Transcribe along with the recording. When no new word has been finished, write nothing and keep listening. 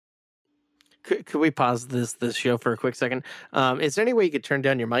Could we pause this show for a quick second? Is there any way you could turn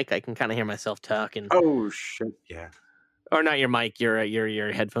down your mic? I can kind of hear myself talking. Oh shit! Yeah. Or not your mic,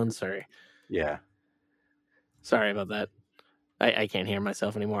 your headphones. Sorry. Yeah. Sorry about that. I can't hear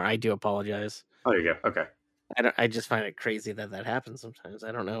myself anymore. I do apologize. Oh, there you go. Okay. I just find it crazy that happens sometimes.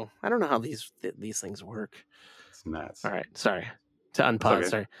 I don't know how these things work. It's nuts. All right. Sorry. To unpause. Okay.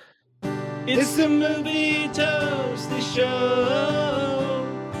 Sorry. It's the Movie Toasty Show,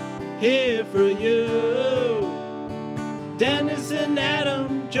 here for you. Dennis and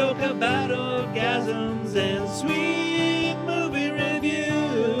Adam joke about orgasms and sweet movie reviews.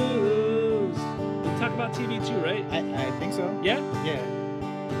 We talk about TV too, right? I think so. Yeah? Yeah.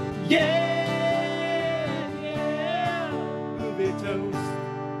 Yeah! Movie Toast.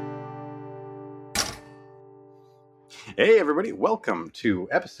 Hey, everybody. Welcome to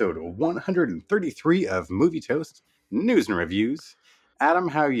episode 133 of Movie Toast News and Reviews. Adam,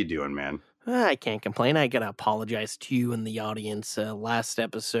 how you doing, man? I can't complain. I gotta apologize to you and the audience. Last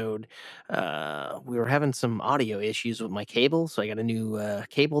episode, we were having some audio issues with my cable, so I got a new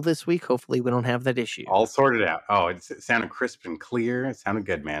cable this week. Hopefully, we don't have that issue. All sorted out. Oh, it sounded crisp and clear. It sounded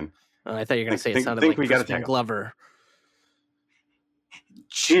good, man. I thought you were gonna say it sounded think like we gotta Crispin tackle. Glover.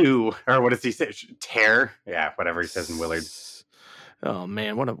 Chew, or what does he say? Tear? Yeah, whatever he says in Willard. Oh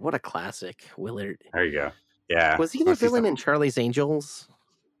man, what a classic, Willard. There you go. Yeah. Was he the villain in Charlie's Angels?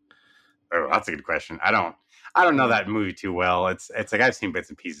 Oh, that's a good question. I don't know that movie too well. It's like I've seen bits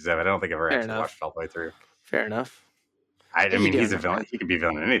and pieces of it. I don't think I've ever Fair actually enough. watched it all the way through. Fair enough. I He mean, doing he's a it, villain. right? He could be a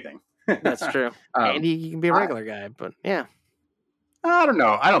villain in anything. That's true. And he can be a regular guy, but yeah. I don't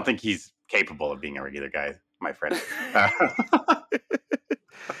know. I don't think he's capable of being a regular guy, my friend.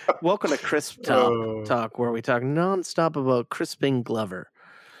 Welcome to Crisp Talk, where we talk nonstop about Crispin Glover.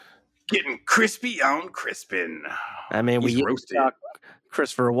 Getting crispy on Crispin. I mean, we He's used to roasted. talk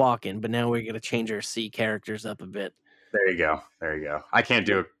Christopher Walken, but now we're going to change our C characters up a bit. There you go. I can't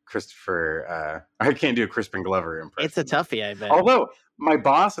do a Christopher. I can't do a Crispin Glover impression. It's a toughie, I bet. Although my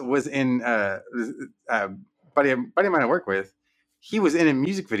boss was in buddy of mine I work with. He was in a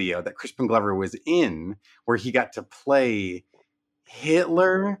music video that Crispin Glover was in, where he got to play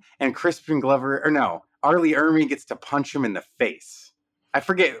Hitler, and Crispin Glover, or no, Arlie Ermy gets to punch him in the face. I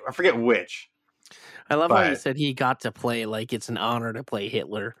forget which. I love how you said he got to play like it's an honor to play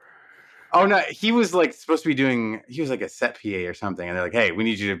Hitler. Oh no, he was like supposed to be doing. He was like a set PA or something, and they're like, "Hey, we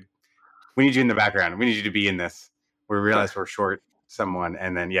need you in the background. We need you to be in this." We realized we're short someone,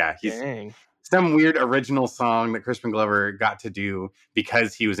 and then he's Dang. some weird original song that Crispin Glover got to do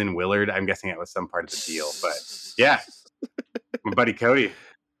because he was in Willard. I'm guessing it was some part of the deal, but yeah, my buddy Cody.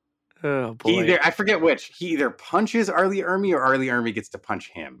 Oh boy. I forget which. He either punches Arlie Ermy or Arlie Ermy gets to punch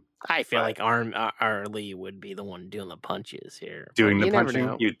him. I feel like Arlie would be the one doing the punches here. Doing but the you never punching,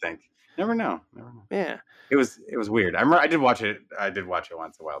 know. you'd think. Never know. Yeah. It was weird. I did watch it. I did watch it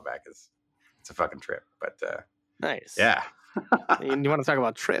once a while back. It's a fucking trip, but Nice. yeah. And you want to talk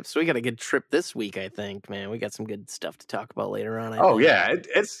about trips? We got a good trip this week, I think, man. We got some good stuff to talk about later on. I think. Yeah,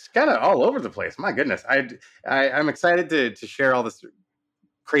 it's kind of all over the place. My goodness, I'm excited to share all this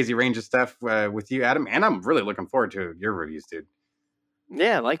crazy range of stuff with you, Adam, and I'm really looking forward to your reviews, dude.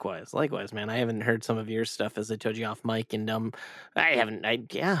 Yeah, likewise, man. I haven't heard some of your stuff, as I told you off mic, and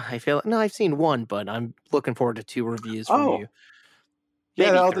I feel I've seen one, but I'm looking forward to 2 reviews from you. Yeah,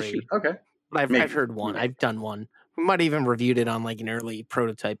 Maybe I'll 3. just shoot. Okay, But Maybe. I've heard one. Maybe. I've done one. We might have even reviewed it on like an early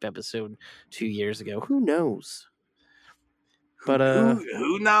prototype episode 2 years ago. Who knows? But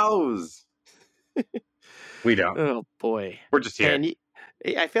who knows? We don't. Oh boy, We're just here. and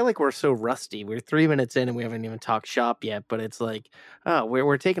I feel like we're so rusty. We're 3 minutes in and we haven't even talked shop yet. But it's like,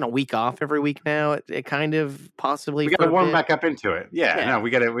 we're taking a week off every week now. It kind of possibly We got to warm back up into it. Yeah. No,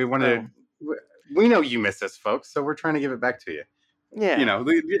 we want to. We know you miss us, folks, so we're trying to give it back to you. Yeah, You know,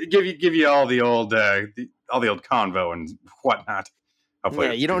 give you all the old convo and whatnot.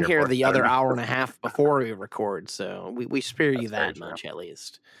 Hopefully you don't it's hear your the part. other hour and a half before we record, so we spare you That's that very much at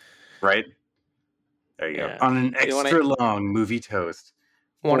least. Right? There you Yeah. go. On an You wanna- extra long movie toast.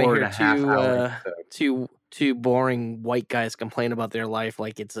 Want to 4.5 hear hour episode. two boring white guys complain about their life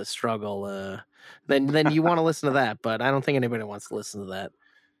like it's a struggle? Then you want to listen to that, but I don't think anybody wants to listen to that.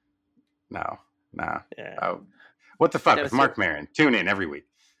 No. Yeah. Oh, what the fuck Gotta with see- Mark Maron? Tune in every week.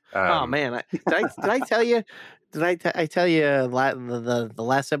 Oh man, did I tell you? Did I tell you the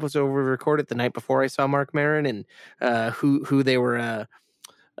last episode we recorded the night before I saw Mark Maron and who they were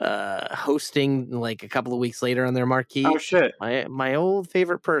hosting like a couple of weeks later on their marquee? Oh shit! My old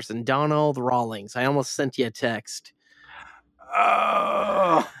favorite person, Donald Rawlings. I almost sent you a text.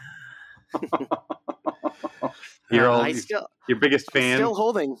 Oh. Your I still your biggest fan. still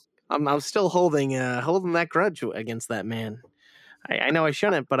holding. I'm still holding that grudge against that man. I know I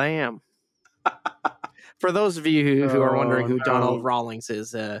shouldn't, but I am. For those of you who are wondering who Donald Rawlings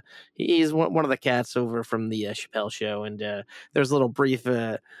is, he's one of the cats over from the Chappelle Show, and there's a little brief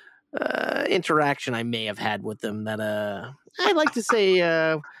interaction I may have had with him that I'd like to say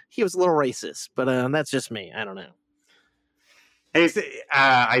he was a little racist, but that's just me. I don't know. Hey,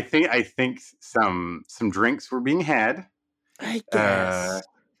 I think some drinks were being had. I guess.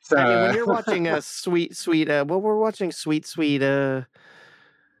 I mean, when you're watching a sweet, we're watching sweet. What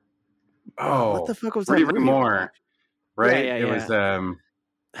the fuck was that movie? More, right? Yeah, it was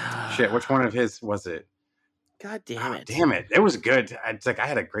shit. Which one of his was it? God damn it! Damn it! It was good. It's like I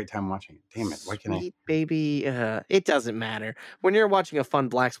had a great time watching it. Damn it! Why can't Sweet baby. It doesn't matter when you're watching a fun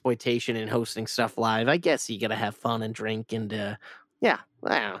blaxploitation and hosting stuff live. I guess you gotta have fun and drink and yeah.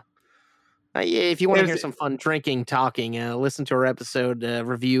 Wow. If you want to hear some fun drinking, talking, listen to our episode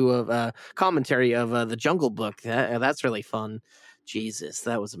review of commentary of the Jungle Book. That's really fun. Jesus,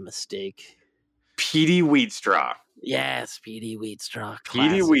 that was a mistake. Petey Wheatstraw. Yes, Petey Wheatstraw.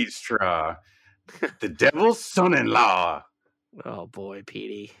 Petey Wheatstraw. The devil's son-in-law. Oh boy,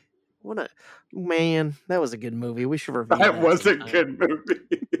 Petey. What a man. That was a good movie. We should review that. That was a good movie.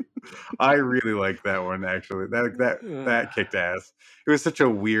 I really liked that one, actually. That kicked ass. It was such a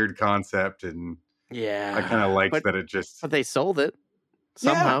weird concept, and yeah, I kind of liked that it just... But they sold it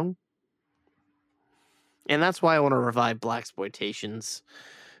somehow. Yeah. And that's why I want to revive blaxploitations,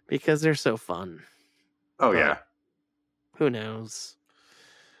 because they're so fun. Oh, yeah. Who knows?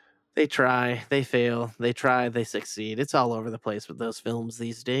 They try, they fail, they try, they succeed. It's all over the place with those films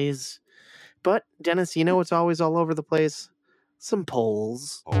these days. But, Dennis, you know what's always all over the place? Some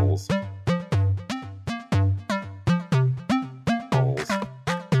polls. Polls.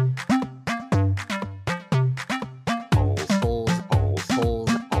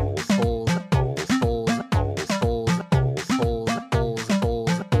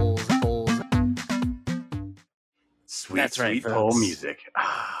 That's right, sweet poll music.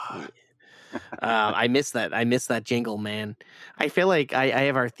 I miss that. I miss that jingle, man. I feel like I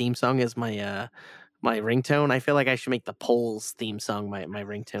have our theme song as my my ringtone. I feel like I should make the polls theme song my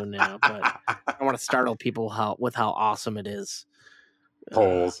ringtone now, but I want to startle people with how awesome it is.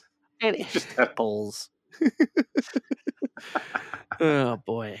 Polls. And polls. Oh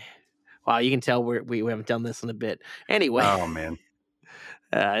boy. Wow, you can tell we haven't done this in a bit. Anyway. Oh man.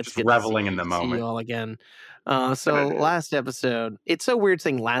 It's just reveling in the moment. See you all again. So last episode, it's so weird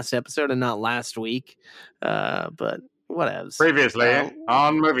saying last episode and not last week. But whatevs. Previously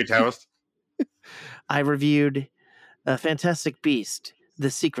on Movie Toast, I reviewed Fantastic Beast: The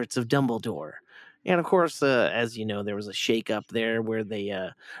Secrets of Dumbledore. And of course, as you know, there was a shake-up there where they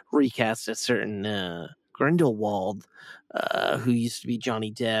recast a certain Grindelwald, who used to be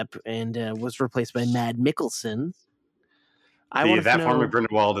Johnny Depp and was replaced by Mad Mikkelsen. That form of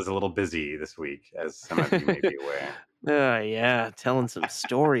Grindelwald is a little busy this week, as some of you may be aware. Yeah, telling some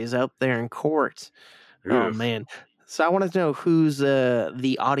stories out there in court. Oof. Oh, man. So I wanted to know who's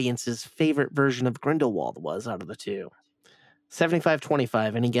the audience's favorite version of Grindelwald was out of the two.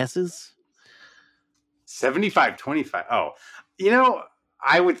 75-25. Any guesses? 75-25. Oh,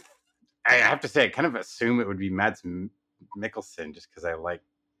 I have to say, I kind of assume it would be Mads Mikkelsen just because I like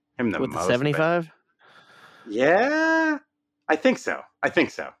him the most. With the 75? Yeah. I think so.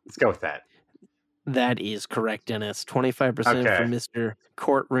 Let's go with that. That is correct, Dennis. 25% for Mr.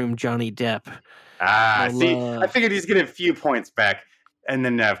 Courtroom Johnny Depp. I figured he's getting a few points back. And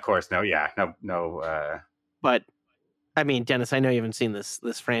then, of course, no. But, I mean, Dennis, I know you haven't seen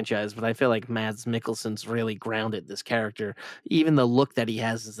this franchise, but I feel like Mads Mikkelsen's really grounded this character. Even the look that he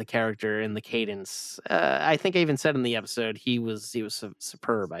has as the character and the cadence. I think I even said in the episode he was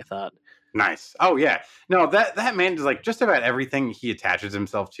superb, I thought. Nice. Oh yeah. No, that man is like just about everything he attaches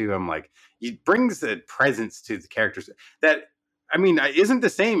himself to. I'm like, he brings a presence to the characters that, I mean, isn't the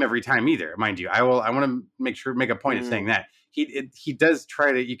same every time either, mind you. I want to make a point of saying that he does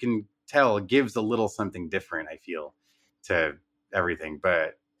try to, you can tell, gives a little something different, I feel, to everything.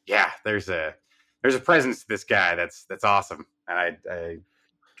 But yeah, there's a presence to this guy that's awesome, and I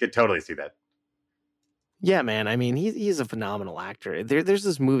could totally see that. Yeah, man. I mean, he's a phenomenal actor. There's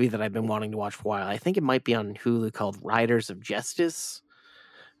this movie that I've been wanting to watch for a while. I think it might be on Hulu called Riders of Justice,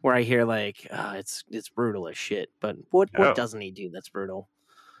 where I hear like it's brutal as shit. But what doesn't he do that's brutal?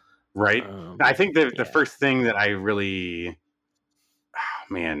 Right. I think the first thing that I really,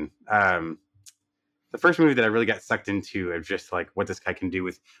 the first movie that I really got sucked into of just like what this guy can do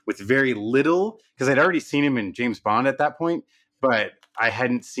with very little, because I'd already seen him in James Bond at that point, but I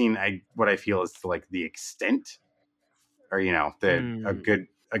hadn't seen what I feel is like the extent, or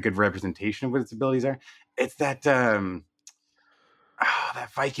a a good representation of what its abilities are. It's that that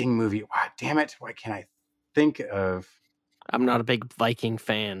Viking movie. Wow, damn it! Why can't I think of? I'm not a big Viking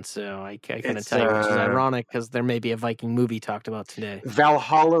fan, so I couldn't It's tell you, which is ironic because there may be a Viking movie talked about today.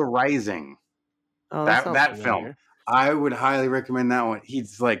 Valhalla Rising. Oh, that sounds That film. familiar. I would highly recommend that one. He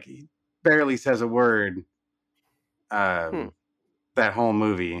barely says a word. That whole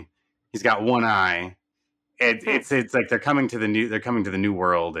movie. He's got one eye. It's like they're coming to the new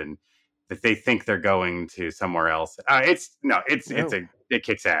world, and that they think they're going to somewhere else. It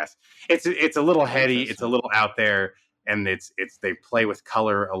kicks ass. It's a little heady. It's a little out there, and they play with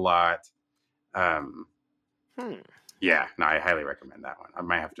color a lot. Yeah, no, I highly recommend that one. I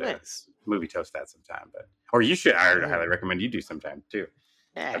might have to movie toast that sometime, or you should. I highly recommend you do sometime too.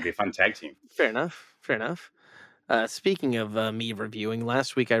 That'd be a fun tag team. Fair enough. Speaking of me reviewing,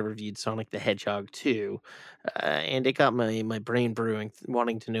 last week I reviewed Sonic the Hedgehog 2, and it got my brain brewing,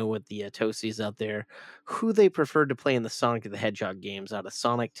 wanting to know what the toasties out there, who they preferred to play in the Sonic the Hedgehog games out of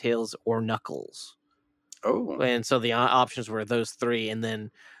Sonic, Tails, or Knuckles. Oh. And so the options were those three, and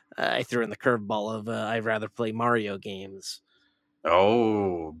then I threw in the curveball of I'd rather play Mario games.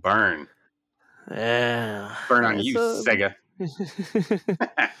 Oh, burn. Burn on you, Sega.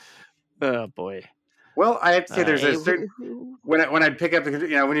 Oh, boy. Well, I have to say there's a certain... When I pick up,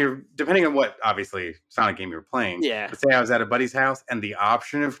 when you're... Depending on what, obviously, Sonic game you were playing. Yeah. Let's say I was at a buddy's house, and the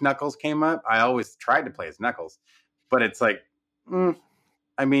option of Knuckles came up. I always tried to play as Knuckles. But it's like...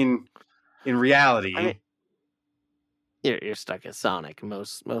 I mean, in reality... You're stuck at Sonic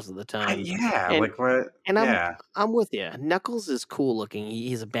most of the time. What? And I'm with you. Knuckles is cool looking.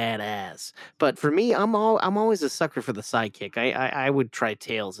 He's a badass. But for me, I'm always a sucker for the sidekick. I would try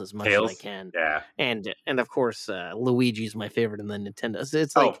Tails as much as I can. Yeah. And of course, Luigi's my favorite in the Nintendo. So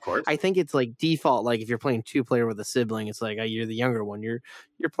it's like, of course. I think it's like default. Like if you're playing 2-player with a sibling, it's like you're the younger one. You're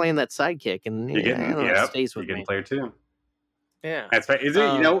playing that sidekick, and it stays with me. You're getting player 2. Yeah, that's right. Is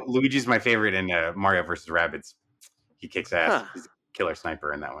it? Luigi's my favorite in Mario vs. Rabbids. He kicks ass. He's a killer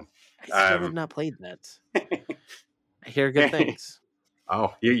sniper in that one. I still have not played that. I hear good things.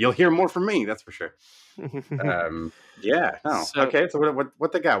 Oh, you'll hear more from me. That's for sure. Yeah. No. Okay. So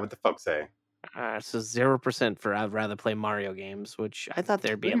what they got? What the folks say? So 0% for I'd rather play Mario games, which I thought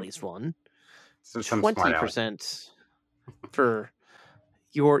there'd be at least one. So 20% for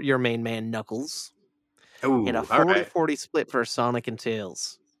your main man Knuckles. Ooh, and a 40-40 split for Sonic and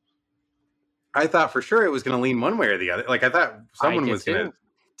Tails. I thought for sure it was going to lean one way or the other. Like I thought someone was going to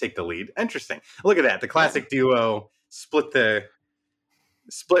take the lead. Interesting. Look at that. The classic duo split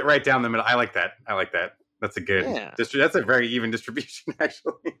right down the middle. I like that. That's a good. Yeah. That's a very even distribution,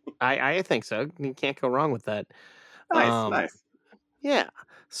 actually. I think so. You can't go wrong with that. Nice. Yeah.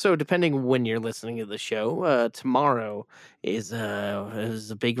 So depending when you're listening to the show, tomorrow is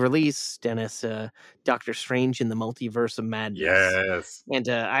a big release, Dennis. Doctor Strange in the Multiverse of Madness. Yes. And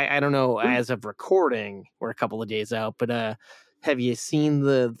I don't know, as of recording, we're a couple of days out, but have you seen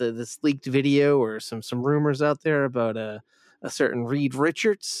this leaked video or some rumors out there about a certain Reed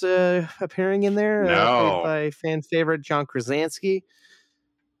Richards appearing in there? No. Played by fan favorite John Krasinski.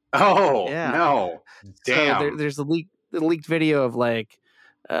 Oh, yeah. No. Damn. So there's the leaked video of like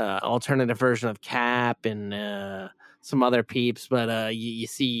alternative version of Cap and some other peeps, but you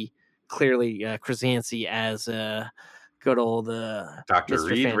see clearly Krasinski as good old Dr. Mr.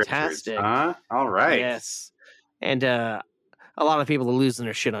 Reed Fantastic. Richards, huh? All right. Yes. And a lot of people are losing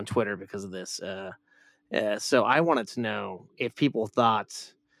their shit on Twitter because of this. So I wanted to know if people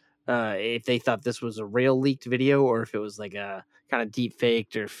thought, if they thought this was a real leaked video or if it was like a kind of deep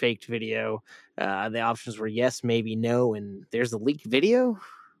faked or faked video. The options were yes, maybe, no, and there's a leaked video.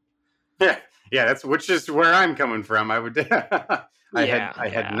 Yeah, that's which is where I'm coming from. I would, I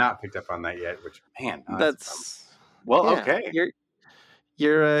had not picked up on that yet. Which man, that's okay.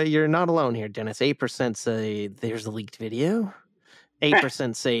 You're not alone here, Dennis. 8% say there's a leaked video.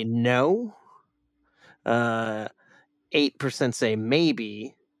 8% say no. 8% say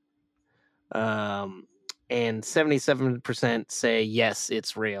maybe. And 77% say yes,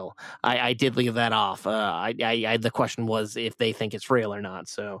 it's real. I did leave that off. The question was if they think it's real or not.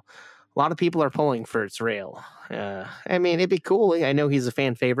 So a lot of people are polling for it's real. I mean, it'd be cool. I know he's a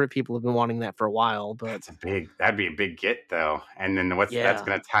fan favorite. People have been wanting that for a while. But that'd be a big get though. And then that's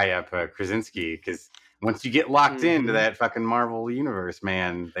going to tie up Krasinski because once you get locked into that fucking Marvel universe,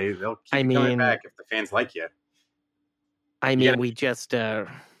 man, they'll keep coming back if the fans like you. I mean, we just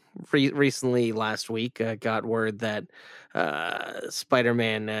recently last week got word that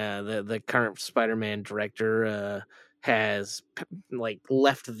Spider-Man, the current Spider-Man director, has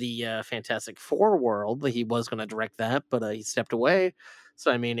left the Fantastic Four world. He was going to direct that, but he stepped away.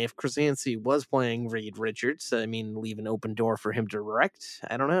 So I mean, if Krasinski was playing Reed Richards, I mean, leave an open door for him to direct.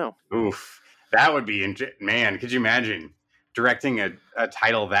 I don't know. Oof, that would be man. Could you imagine directing a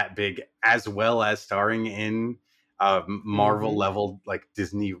title that big as well as starring in Marvel level, like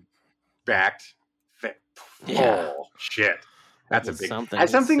Disney backed? Yeah. Oh shit, that's a big something. Has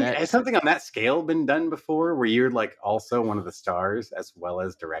something on that scale been done before, where you're like also one of the stars as well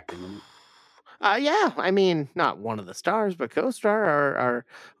as directing in it? Yeah, I mean, not one of the stars, but co-star,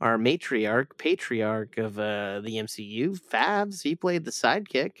 our patriarch of the MCU, Fabs. He played the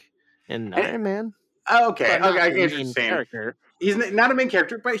sidekick in Iron Man. Okay, But not I the get what you're main saying. character. He's not a main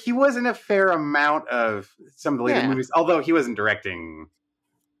character, but he was in a fair amount of some of the later movies. Although he wasn't directing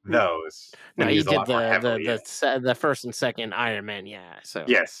those. No, he did the the first and second Iron Man. Yeah, so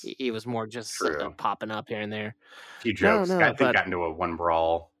yes, he was more just popping up here and there. A few jokes. I think got into a one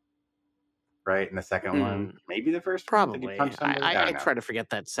brawl, right? In the second one, maybe the first. Probably. One? I try to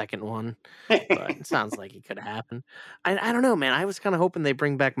forget that second one, but it sounds like it could happen. I don't know, man. I was kind of hoping they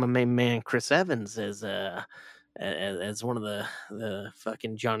bring back my main man Chris Evans as one of the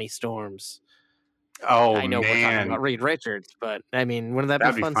fucking Johnny Storms. Oh, I know man. we're talking about Reed Richards, but I mean, wouldn't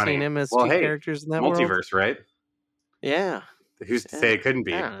that be fun seeing him as two characters in that multiverse, world? right? Yeah. Who's to say it couldn't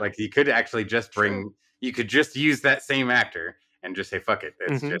be? Like, you could actually just bring, you could just use that same actor and just say, fuck it.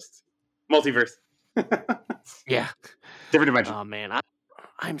 It's just multiverse. Yeah. Different dimension. Oh, man.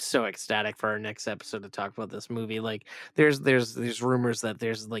 I'm so ecstatic for our next episode to talk about this movie. Like, there's rumors that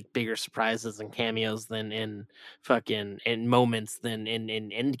there's like bigger surprises and cameos than in moments than in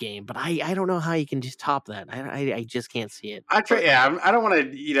Endgame. But I don't know how you can just top that. I just can't see it. I don't want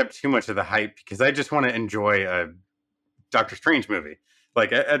to eat up too much of the hype because I just want to enjoy a Doctor Strange movie.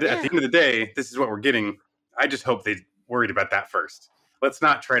 Like at the end of the day, this is what we're getting. I just hope they worried about that first. Let's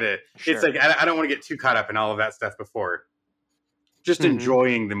not try to. Sure. It's like I don't want to get too caught up in all of that stuff before. Just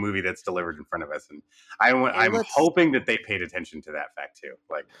enjoying the movie that's delivered in front of us, and I'm hoping that they paid attention to that fact too.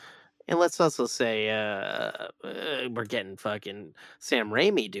 Like, and let's also say we're getting fucking Sam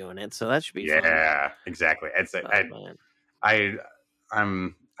Raimi doing it, so that should be fun. Yeah, exactly. I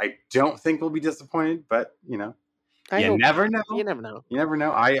don't think we'll be disappointed, but you know, you never know. You never know. You never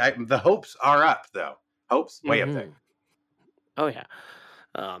know. The hopes are up though. Hopes way up there. Oh yeah.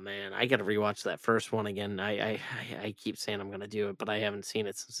 Oh man, I got to rewatch that first one again. I keep saying I'm going to do it, but I haven't seen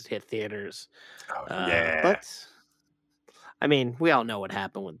it since it hit theaters. Oh yeah. But I mean, we all know what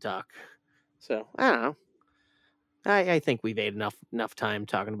happened with Duck, so I don't know. I think we've had enough time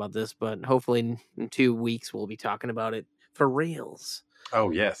talking about this, but hopefully in 2 weeks we'll be talking about it for reals.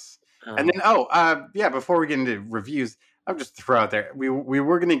 Oh yes. And then before we get into reviews, I'll just throw out there we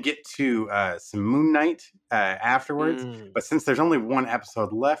were going to get to some Moon Knight afterwards, but since there's only one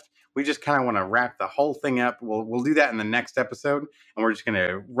episode left, we just kind of want to wrap the whole thing up. We'll do that in the next episode, and we're just going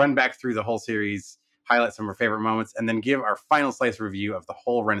to run back through the whole series, highlight some of our favorite moments, and then give our final slice review of the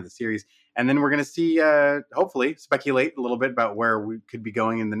whole run of the series. And then we're going to see, hopefully, speculate a little bit about where we could be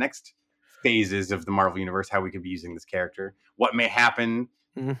going in the next phases of the Marvel Universe, how we could be using this character, what may happen,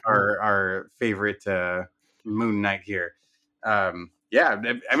 our favorite Moon Knight here. I'm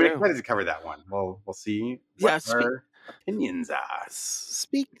excited to cover that one. We'll see what our opinions are.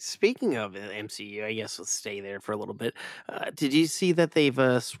 Speaking of MCU, I guess we'll stay there for a little bit. Did you see that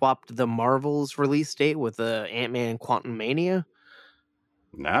they've swapped the Marvel's release date with Ant-Man Quantumania?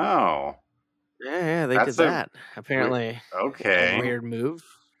 No. Yeah, they did that. Apparently, okay, a weird move.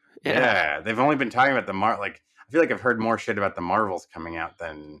 Yeah, they've only been talking about I feel like I've heard more shit about the Marvels coming out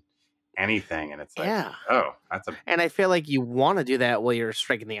than anything, and it's like, and I feel like you want to do that while you're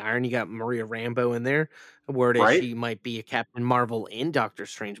striking the iron. You got Maria Rambeau in there, where she might be a Captain Marvel in Doctor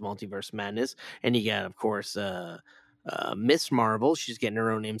Strange Multiverse Madness, and you got, of course, Miss Marvel. She's getting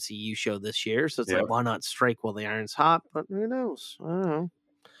her own MCU show this year, so it's like, why not strike while the iron's hot? But who knows? I don't know.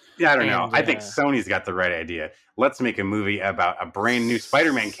 Yeah, I don't know. I think Sony's got the right idea. Let's make a movie about a brand new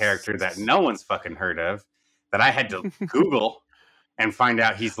Spider-Man character that no one's fucking heard of, that I had to Google and find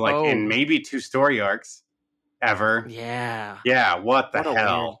out he's like in maybe 2 story arcs ever. Yeah. Yeah. What the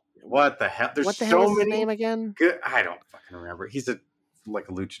hell? What the hell? There's what the so hell is many. His name again? Good. I don't fucking remember. He's a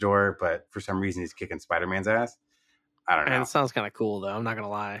luchador, but for some reason he's kicking Spider-Man's ass. I don't know. And it sounds kind of cool, though. I'm not gonna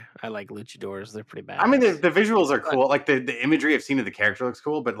lie. I like luchadors. They're pretty bad. I mean, the visuals are cool. Like the imagery I've seen of the character looks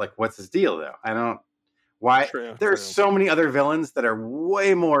cool, but like, what's his deal though? I don't. Why? There are so many other villains that are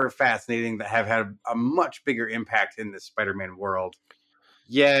way more fascinating that have had a much bigger impact in the Spider-Man world.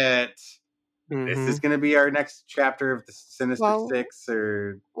 Yet, this is going to be our next chapter of the Sinister Six,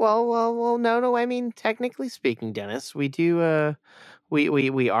 or no. I mean, technically speaking, Dennis, we do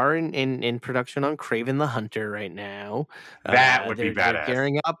We are in production on Craven the Hunter right now. That would be They're badass.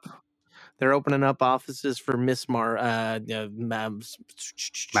 gearing up. They're opening up offices for Miss Madam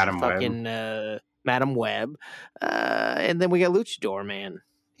fucking Madam Web, and then we got Luchador Man.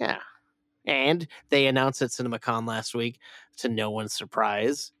 Yeah, and they announced at CinemaCon last week, to no one's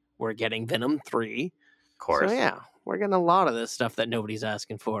surprise, we're getting Venom 3. Of course. So yeah, we're getting a lot of this stuff that nobody's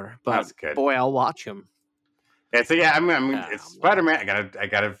asking for. But That's good. boy, I'll watch them. Yeah, so yeah, I mean, it's Spider-Man. I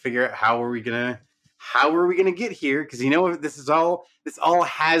gotta figure out how are we gonna get here, because this all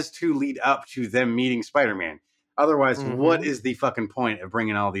has to lead up to them meeting Spider-Man. Otherwise, what is the fucking point of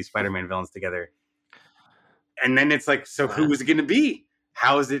bringing all these Spider-Man villains together? And then it's like, so who is it gonna be?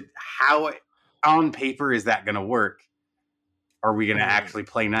 How on paper is that gonna work? Are we gonna actually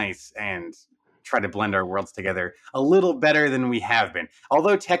play nice and try to blend our worlds together a little better than we have been?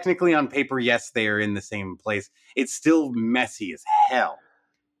 Although technically on paper, yes, they are in the same place. It's still messy as hell.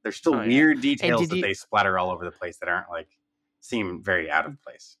 There's still weird details that they splatter all over the place that aren't seem very out of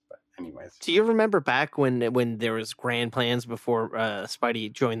place. But anyways, do you remember back when there was grand plans before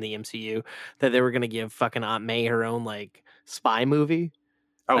Spidey joined the MCU that they were going to give fucking Aunt May her own spy movie?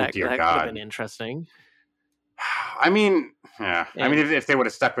 Oh dear God, that could have been interesting. I mean, yeah. I mean, if they would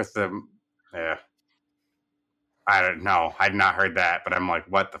have stuck with the, yeah. I don't know. I'd not heard that, but I'm like,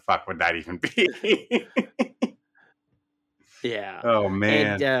 what the fuck would that even be? Yeah. Oh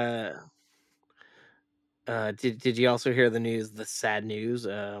man. And did you also hear the sad news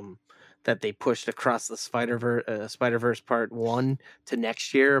that they pushed across the Spider-Verse Part 1 to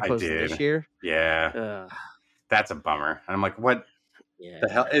next year opposed to this year? Yeah. That's a bummer. And I'm like, what the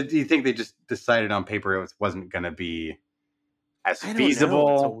hell? Do you think they just decided on paper it wasn't going to be as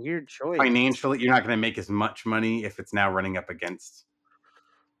feasible? It's a weird choice. Financially, you're not going to make as much money if it's now running up against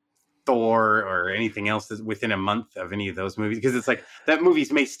Thor or anything else that's within a month of any of those movies, because it's like that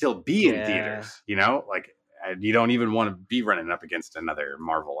movies may still be in theaters, you don't even want to be running up against another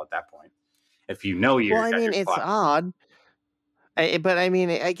Marvel at that point if you're it's odd, but I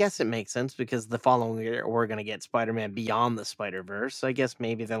mean, I guess it makes sense because the following year we're going to get Spider-Man Beyond the Spider-Verse, so I guess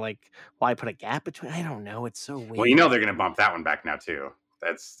maybe they're like, why put a gap between? I don't know, it's so weird. Well, they're going to bump that one back now too.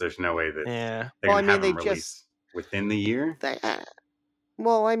 There's no way that they're going to have them release within the year.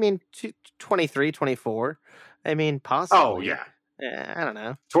 Well, I mean, 23, 24. I mean, possibly. Oh, yeah. I don't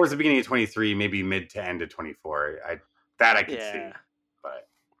know. Towards the beginning of 23, maybe mid to end of 24. I could see. But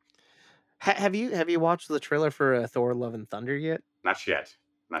have you watched the trailer for Thor: Love and Thunder yet? Not yet.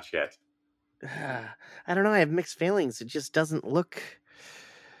 I don't know. I have mixed feelings. It just doesn't look.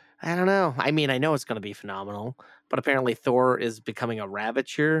 I don't know. I mean, I know it's going to be phenomenal, but apparently Thor is becoming a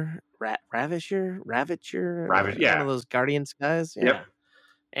Ravisher. Yeah. One of those Guardians guys. Yeah. Yep.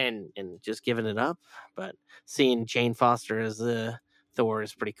 And just giving it up, but seeing Jane Foster as Thor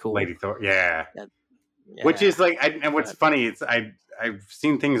is pretty cool. Lady Thor, yeah. Which is and what's funny is I've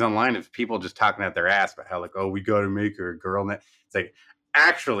seen things online of people just talking out their ass about how we got to make her a girl. And it's like,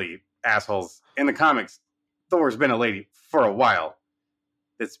 actually, assholes, in the comics, Thor's been a lady for a while.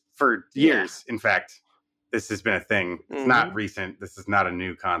 It's for years. In fact, this has been a thing. It's not recent. This is not a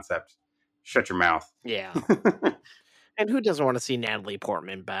new concept. Shut your mouth. Yeah. And who doesn't want to see Natalie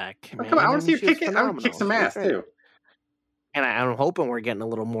Portman back? Man? Come on, I want to see her kick it. I want to kick some ass too. And I'm hoping we're getting a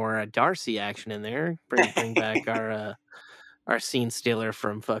little more Darcy action in there. Bring back our scene stealer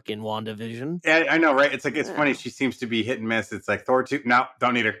from fucking WandaVision. Yeah, I know, right? It's funny. She seems to be hit and miss. It's like Thor 2. No,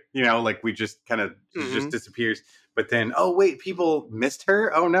 don't need her. We just kind of she just disappears. But then, oh wait, people missed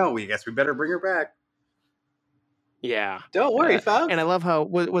her. Oh no, we guess we better bring her back. Yeah, don't worry, folks. And I love how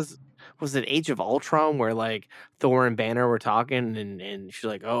was it Age of Ultron where Thor and Banner were talking and she's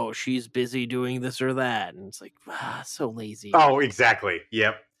like, oh, she's busy doing this or that, and it's like, so lazy. Oh, exactly.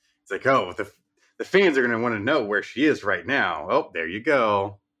 Yep. It's like, oh, the fans are going to want to know where she is right now. Oh, there you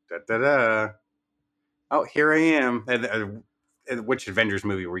go. Da da da. Oh, here I am. Which Avengers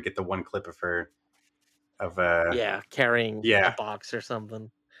movie where we get the one clip of her carrying a box or something.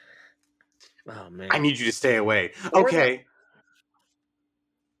 Oh man, I need you to stay away. Okay.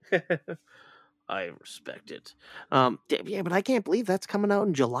 I respect it. But I can't believe that's coming out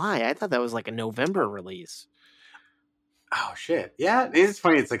in July. I thought that was a November release. Oh shit! Yeah, it's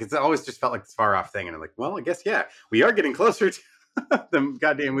funny. It's always just felt like this far off thing, and I'm like, well, I guess we are getting closer to the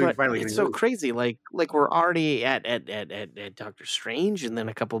goddamn movie finally. It's so crazy. Like we're already at Doctor Strange, and then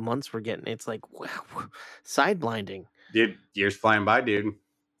a couple months we're getting. It's side blinding. Dude, years flying by, dude.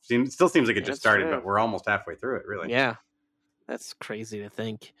 Still seems like it just started, but we're almost halfway through it. Really? Yeah, that's crazy to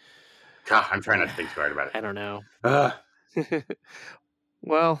think. God, I'm trying not to think too hard about it. I don't know.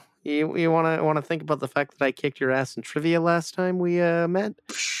 Well, you wanna think about the fact that I kicked your ass in trivia last time we met?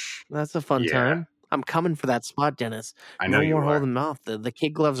 That's a fun Yeah, time. I'm coming for that spot, Dennis. I know No you more are. holding off. The kid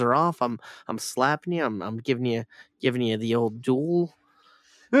gloves are off. I'm slapping you. I'm giving you the old duel,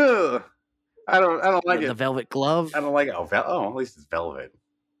 Ugh, I don't like the it. velvet glove. I don't like it. Oh, at least it's velvet.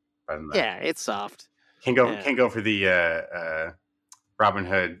 Other than that, Yeah, it's soft. can't Yeah. go for the Robin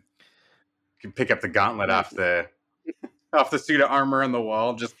Hood. Can pick up the gauntlet off the suit of armor on the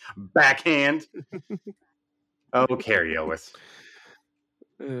wall, just backhand. Oh, Carrie Elwes.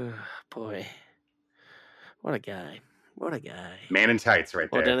 Boy, what a guy! What a guy! Man in tights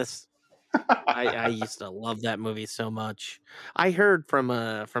right Well, there. Dennis, I used to love that movie so much. I heard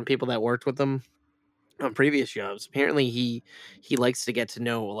from people that worked with him on previous jobs. Apparently, he likes to get to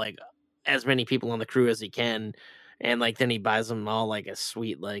know like as many people on the crew as he can, and like then he buys them all like a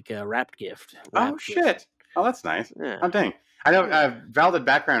sweet like wrapped gift. Oh Wrapped gift. shit! Oh, that's nice. Yeah. Oh dang! I know Yeah. Val did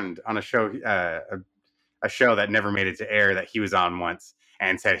background on a show, a show that never made it to air that he was on once,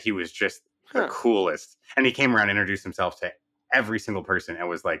 and said he was just the Huh. coolest. And he came around and introduced himself to every single person, and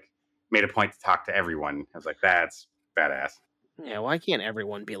was like made a point to talk to everyone. I was like, that's badass, Yeah. Why can't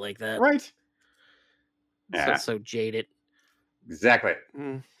everyone be like that? right? Yeah, So jaded. exactly.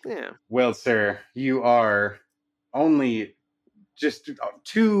 Yeah. Well, sir, you are only just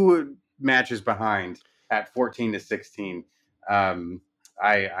 2 matches behind at 14-16.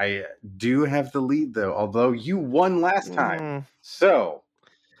 I do have the lead though, although you won last time. So,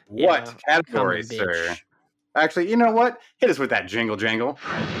 what Yeah, category, come on, sir? bitch. Actually, you know what? Hit us with that jingle jangle.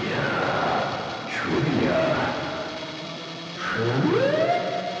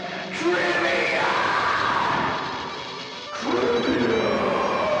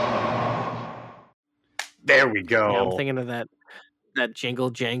 There we go. Yeah, I'm thinking of that Jingle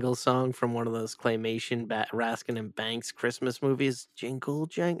Jangle song from one of those claymation Raskin and Banks Christmas movies. Jingle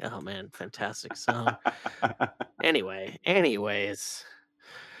Jangle. Oh man, fantastic song. Anyways,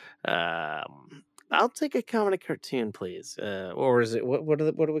 I'll take a comedy cartoon, please. Or is it what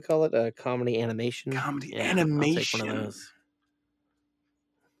do we call it? A comedy animation. Comedy Yeah, I'll take one animation. of those.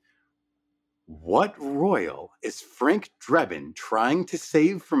 What royal is Frank Drebin trying to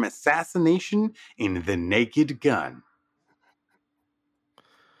save from assassination in The Naked Gun?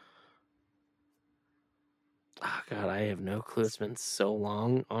 Oh God, I have no clue. It's been so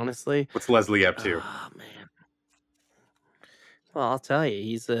long, honestly. What's Leslie up to? Oh man. Well, I'll tell you,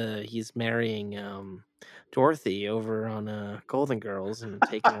 he's marrying Dorothy over on Golden Girls and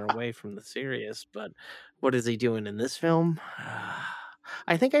taking her away from the serious. But what is he doing in this film?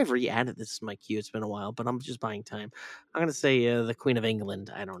 I think I've re-added this to my queue. It's been a while, but I'm just buying time. I'm gonna say the Queen of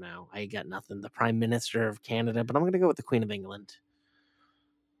England. I don't know. I got nothing. The Prime Minister of Canada, but I'm gonna go with the Queen of England.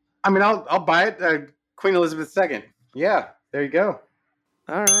 I mean, I'll buy it. Queen Elizabeth II. Yeah, there you go.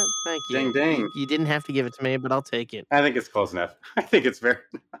 All right, thank you. Ding, ding. You didn't have to give it to me, but I'll take it. I think it's close enough. I think it's fair.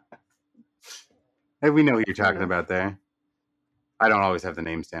 Hey, we know who you're talking Yeah. about there. I don't always have the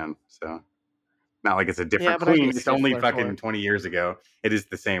names down, so not like it's a Yeah, different but I'd be queen. a It's only stickler for fucking it. 20 years ago. It is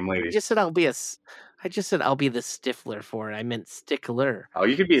the same lady. I just said I'll be the stifler for it. I meant stickler. Oh,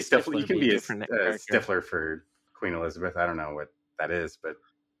 you could be a Stifler stifler. You would can be a be a different character. stifler for Queen Elizabeth. I don't know what that is, but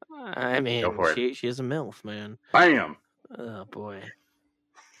I mean, Go for she is a MILF, man. bam. Oh boy.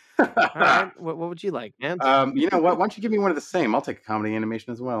 All right, what would you like, man? You know what? Why don't you give me one of the same? I'll take a comedy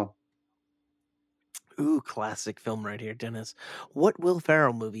animation as well. Ooh, classic film right here, Dennis. What Will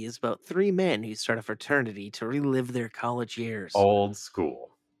Ferrell movie is about 3 men who start a fraternity to relive their college years? Old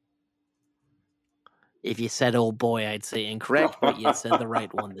school. If you said "old boy," I'd say incorrect, but you said the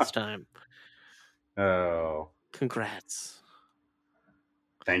right one this time. Oh, Congrats.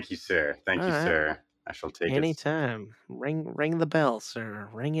 thank you, sir. Thank you, All right. sir. I shall take it. Anytime. Ring the bell, sir.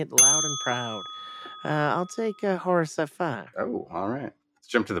 Ring it loud and proud. I'll take Horace F5. Oh, all right. Let's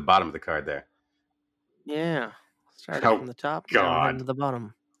jump to the bottom of the card there. Yeah. Started Oh, from the top, now we're God. heading to the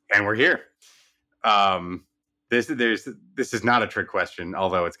bottom. And we're here. This is not a trick question,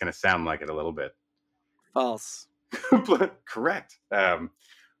 although it's going to sound like it a little bit. False. Correct.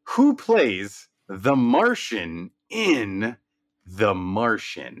 Who plays the Martian in The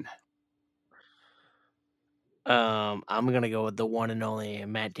Martian? I'm gonna go with the one and only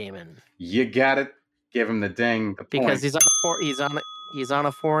Matt Damon You got it. Give him the ding. The because point. he's on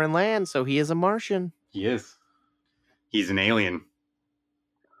a foreign land, so he is a Martian. He is. He's an alien.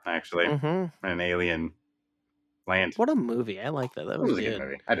 Actually, Mm-hmm. an alien land. What a movie! I like that. That It was was a good. good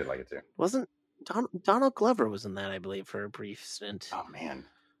movie. I did like it too. Wasn't Donald Glover was in that? I believe for a brief stint. Oh man,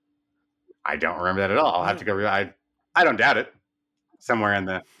 I don't remember that at all. I'll have to go. I don't doubt it. somewhere in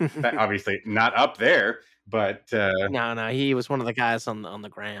the obviously not up there, but No, he was one of the guys on the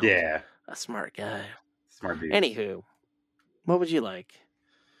ground. yeah, A smart guy. smart dude. Anywho, what would you like?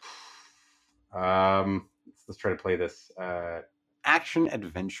 Let's try to play this action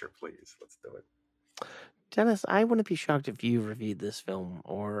adventure, please. Let's do it. Dennis, I wouldn't be shocked if you reviewed this film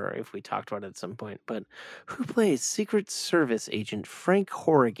or if we talked about it at some point, but who plays Secret Service agent Frank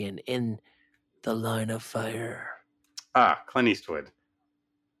Horrigan in The Line of Fire? Clint Eastwood.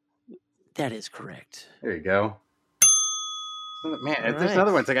 That is correct. There you go. Man, All there's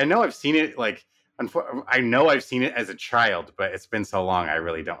another one. It's like I know I've seen it. Like I know I've seen it as a child, but it's been so long I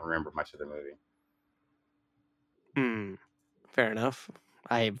really don't remember much of the movie. Fair enough.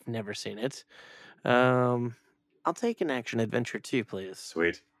 I've never seen it. I'll take an action adventure too, please.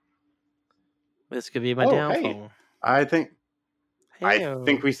 Sweet. This could be my downfall. I think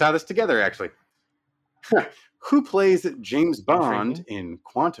we saw this together actually. Who plays James Bond in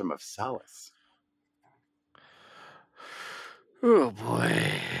Quantum of Solace? Oh boy.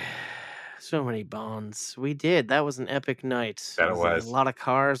 So many Bonds. We did. That was an epic night. That it was. A lot of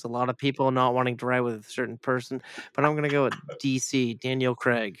cars, a lot of people not wanting to ride with a certain person. But I'm going to go with DC, Daniel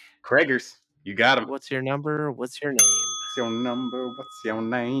Craig. Craigers. You got him. What's your number? What's your name? What's your number? What's your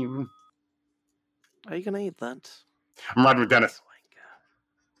name? Are you going to eat that? I'm Rodman Dennis. Oh my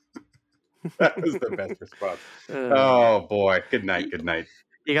God. That was the best response. Oh boy. Good night. Good night.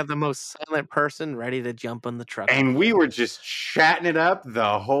 You got the most silent person ready to jump on the truck. And we were just chatting it up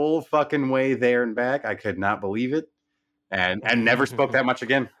the whole fucking way there and back. I could not believe it. And never spoke that much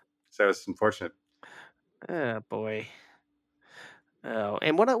again. So it's unfortunate. Oh boy. Oh,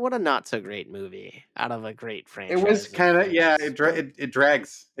 and what a not so great movie out of a great franchise. It was kind of it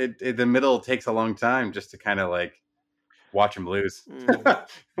drags. It the middle takes a long time just to kind of like watch them lose.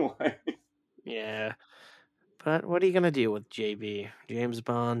 Yeah. But what are you gonna do with JB, James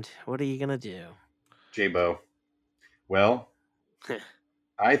Bond? What are you gonna do? J-Bo. Well,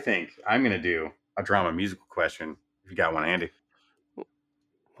 I think I'm gonna do a drama musical question. If you got one, Andy. Well,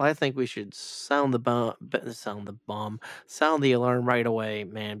 I think we should sound the alarm right away,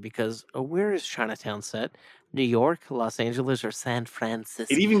 man. Because where is Chinatown set? New York, Los Angeles, or San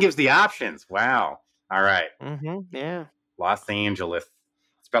Francisco? It even gives the options. Wow. All right. Yeah. Los Angeles.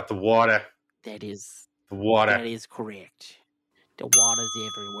 It's about the water. That is the water. That is correct. The water's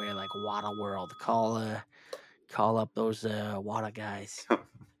everywhere, like Water World. Call up those water guys.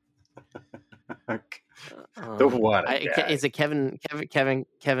 The water guy. Is it Kevin?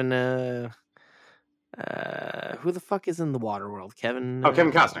 Who the fuck is in the Water World? Kevin.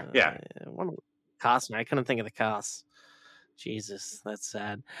 Kevin Costner. Yeah. Costner. I couldn't think of the cost. Jesus, that's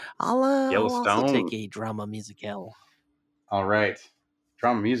sad. I'll also take a drama musical. All right,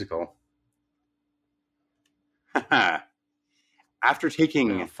 drama musical. After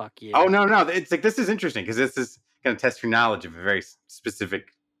taking, fuck you. Oh no, it's like this is interesting because this is going to test your knowledge of a very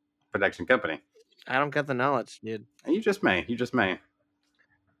specific production company. I don't got the knowledge, dude. You just may.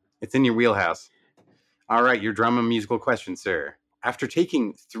 It's in your wheelhouse. All right, your drama musical question, sir. After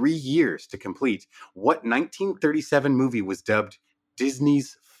taking 3 years to complete, what 1937 movie was dubbed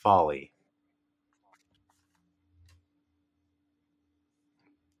Disney's Folly?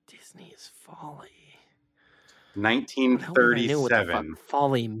 Disney's Folly. 1937. I knew what the fuck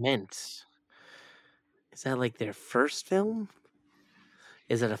Folly meant. Is that like their first film?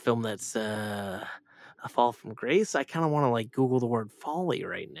 Is it a film that's a fall from grace? I kind of want to like Google the word folly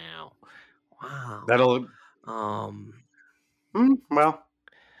right now. Wow. That'll.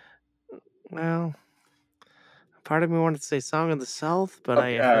 Well, part of me wanted to say Song of the South, but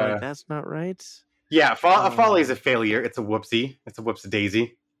I feel like that's not right. Yeah, a folly is a failure. It's a whoopsie. It's a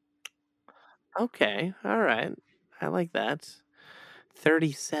whoops-a-daisy. Okay, all right. I like that.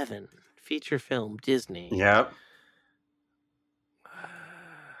 37 feature film Disney. Yep.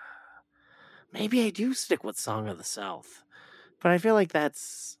 Maybe I do stick with Song of the South, but I feel like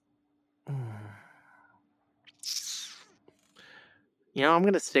that's. I'm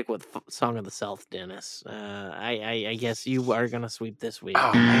going to stick with Song of the South, Dennis. I guess you are going to sweep this week.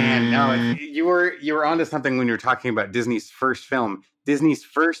 Oh man, no! You were onto something when you were talking about Disney's first film. Disney's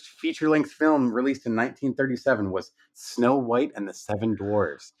first feature-length film, released in 1937, was Snow White and the Seven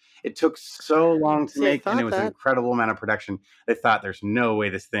Dwarfs. It took so long to make, and it was an incredible amount of production. They thought there's no way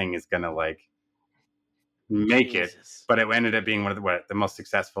this thing is going to like make it, but it ended up being one of the most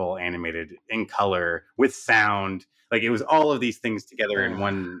successful animated in color with sound. Like it was all of these things together in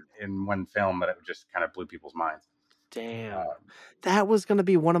one film that it just kind of blew people's minds. Damn, that was going to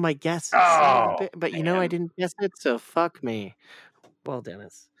be one of my guesses. But I didn't guess it, so fuck me. Well,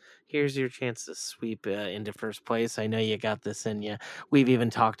 Dennis, Here's your chance to sweep into first place. I know you got this in you. We've even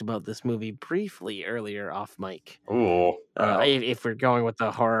talked about this movie briefly earlier off mic. Ooh, If we're going with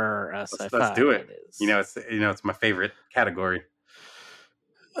the horror sci-fi, let's do it. that is. It's my favorite category.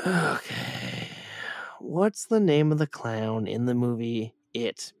 Okay. What's the name of the clown in the movie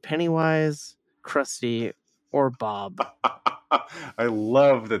It? Pennywise, Krusty, or Bob? I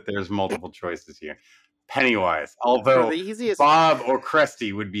love that there's multiple choices here. Pennywise, For although the easiest. Bob or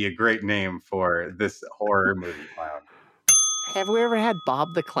Krusty would be a great name for this horror movie clown. Have we ever had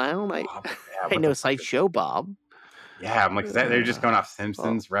Bob the Clown? I know Sideshow Bob. Yeah, I'm like, they're just going off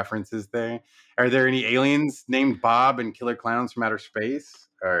Simpsons references there. Are there any aliens named Bob and killer clowns from outer space?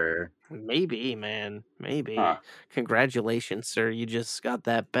 Or maybe, man, maybe. Huh. Congratulations, sir! You just got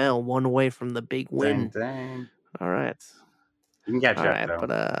that bell, one away from the big win. dang. All right, You can catch all up right, though.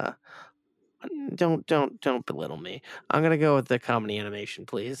 but don't belittle me. I'm gonna go with the comedy animation,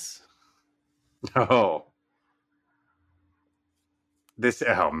 please. Oh.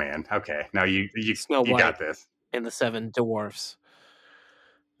 Oh man. Okay. Now you Snow White got this. and the Seven Dwarfs.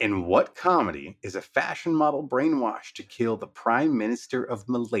 In what comedy is a fashion model brainwashed to kill the Prime Minister of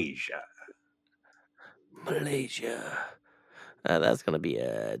Malaysia? Malaysia. That's gonna be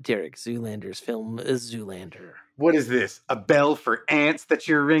Derek Zoolander's film, Zoolander. What is this? A bell for ants that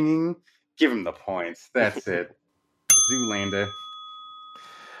you're ringing? Give him the points. That's it. Zoolander.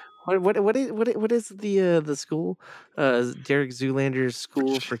 What is the school? Derek Zoolander's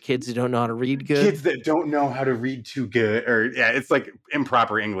school for kids who don't know how to read good. Kids that don't know how to read too good, or it's like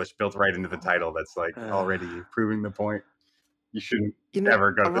improper English built right into the title. That's like already proving the point. You shouldn't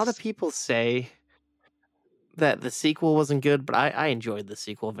ever go. A lot of people say that the sequel wasn't good, but I enjoyed the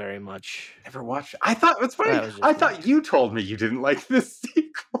sequel very much. Never watched. I thought it's funny. I thought you told me you didn't like this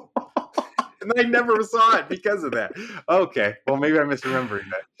sequel. And I never saw it because of that. Okay, well maybe I'm misremembering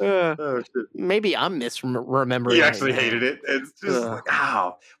that. Oh shit! Maybe I'm misremembering. You actually hated it. It's just like,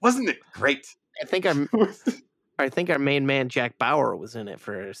 wow, wasn't it great? I think our main man Jack Bauer was in it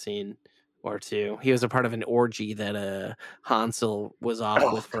for a scene or two. He was a part of an orgy that Hansel was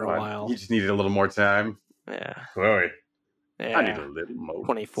off with for a while. You just needed a little more time. Yeah. Boy, yeah. I need a little more.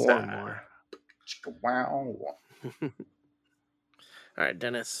 24 more. Wow. All right,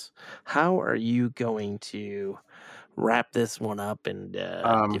 Dennis, how are you going to wrap this one up and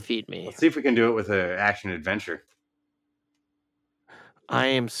defeat me? Let's see if we can do it with an action adventure. I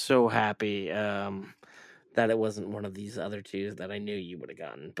am so happy that it wasn't one of these other two that I knew you would have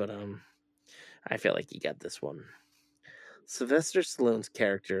gotten, but I feel like you got this one. Sylvester Stallone's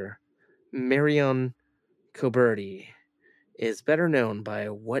character, Marion Coberti, is better known by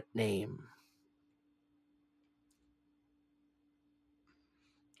what name?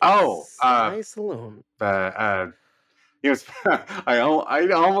 Oh, Stallone. I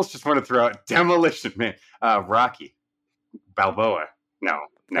almost just want to throw out Demolition Man. Rocky Balboa. No,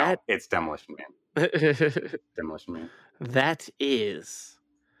 it's Demolition Man. Demolition Man. That is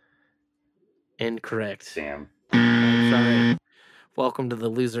incorrect. Damn. I'm sorry. Welcome to the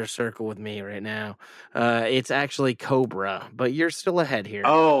loser circle with me right now. It's actually Cobra, but you're still ahead here.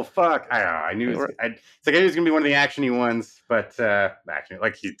 Oh fuck! I knew it's like I knew it was gonna be one of the actiony ones, but actually,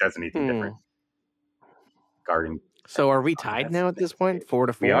 like he does anything different. Guarding. So are we tied now at this point?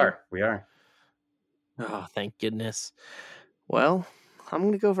 4-4. We are. Oh, thank goodness. Well, I'm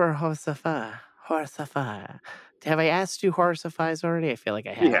gonna go for Horsafai. Have I asked you Horsafais already? I feel like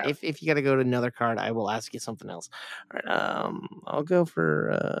I have. Yeah. If you got to go to another card, I will ask you something else. All right. I'll go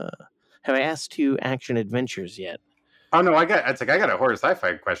for. Have I asked you action adventures yet? Oh no, I got a horror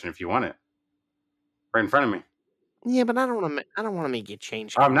sci-fi question if you want it. Right in front of me. Yeah, but I don't want to make you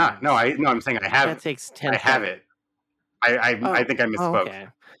change. I'm not. No, I'm saying I have. That takes 10. I have it. I think I misspoke. Okay.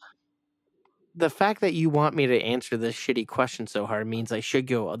 The fact that you want me to answer this shitty question so hard means I should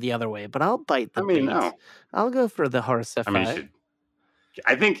go the other way, but I'll bite the bait. No. I'll go for the Horsafai.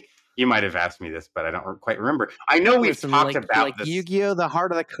 I think you might have asked me this, but I don't quite remember. I know we've talked about this. Yu-Gi-Oh! The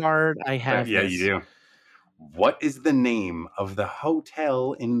heart of the card. I have. Yeah, you do. What is the name of the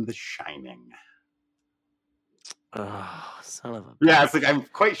hotel in The Shining? Oh, son of a. Yeah, it's like I'm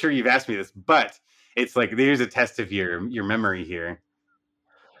quite sure you've asked me this, but it's like there's a test of your memory here.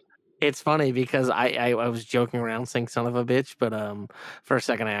 It's funny because I was joking around saying "son of a bitch," but for a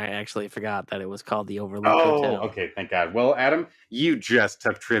second I actually forgot that it was called the Overlook Hotel. Oh, okay, thank God. Well, Adam, you just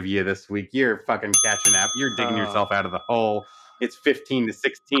took trivia this week. You're fucking catching up. You're digging yourself out of the hole. It's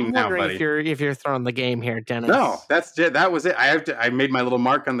 15-16 now, buddy. If you're throwing the game here, Dennis. No, that's it. That was it. I made my little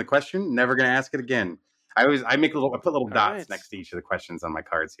mark on the question. Never gonna ask it again. I put little dots next to each of the questions on my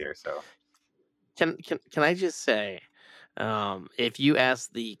cards here. So can I just say, If you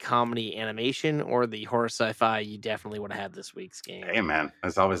asked the comedy animation or the horror sci-fi, you definitely would have had this week's game. Hey, man.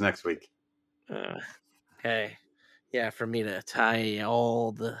 That's always next week. Hey, yeah, for me to tie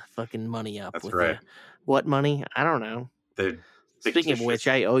all the fucking money up. That's with right. What money? I don't know. The Speaking of which,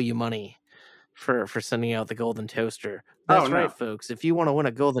 I owe you money for sending out the golden toaster. Oh, That's no. right, folks. If you want to win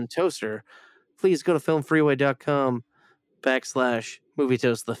a golden toaster, please go to filmfreeway.com/Movie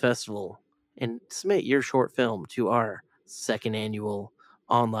Toast the Festival and submit your short film to our second annual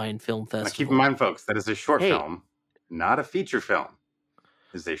online film Now, festival. keep in mind, folks, that is a short film, not a feature film.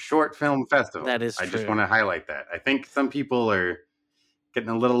 It's a short film festival. That is I just true. want to highlight that. I think some people are getting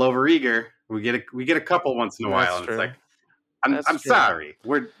a little overeager. We get a couple once in a while, and true. it's like, I'm That's true. sorry,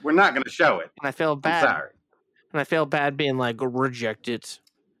 we're not going to show it. And I feel bad. I'm sorry. And I feel bad being like, reject it,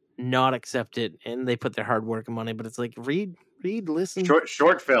 not accept it, and they put their hard work and money. But it's like, read, listen.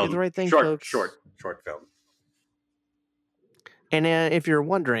 Short film. Do the right thing, short, folks. Short film. And if you're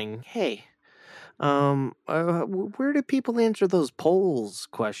wondering, hey, where do people answer those polls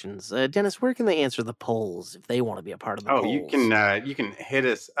questions? Dennis, where can they answer the polls if they want to be a part of the polls? You can hit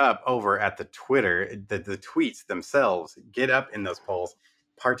us up over at the Twitter, the tweets themselves. Get up in those polls.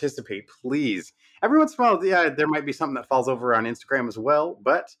 Participate, please. Every once in a while, there might be something that falls over on Instagram as well.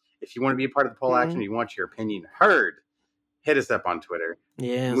 But if you want to be a part of the poll action, you want your opinion heard, hit us up on Twitter.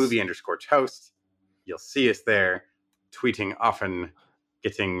 Yes. movie_toast. You'll see us there, tweeting often,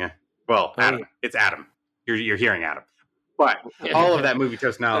 getting... Well, Adam. It's Adam. You're hearing Adam. But all of that movie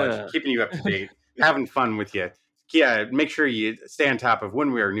toast knowledge, keeping you up to date, having fun with you. Yeah, make sure you stay on top of when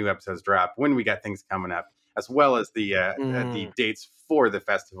our new episodes drop, when we got things coming up, as well as the dates for the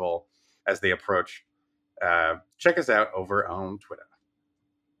festival as they approach. Check us out over on Twitter.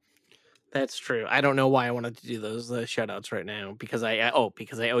 That's true. I don't know why I wanted to do those shout outs right now because I owe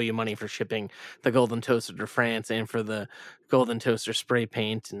you money for shipping the golden toaster to France and for the golden toaster spray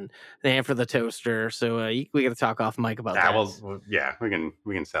paint and for the toaster. So we got to talk off mic about that. We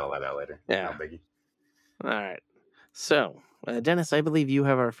can settle that out later. Yeah, no biggie. All right. So Dennis, I believe you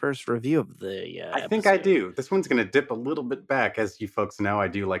have our first review of the. I think I do. This one's going to dip a little bit back, as you folks know. I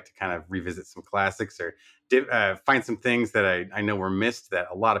do like to kind of revisit some classics or find some things that I know were missed that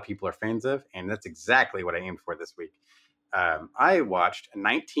a lot of people are fans of, and that's exactly what I aimed for this week. I watched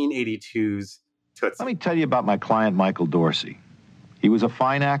 1982's Tootsie. Let me tell you about my client, Michael Dorsey. He was a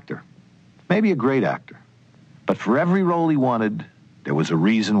fine actor, maybe a great actor, but for every role he wanted, there was a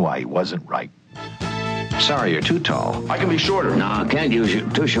reason why he wasn't right. Sorry, you're too tall. I can be shorter. No, I can't use you.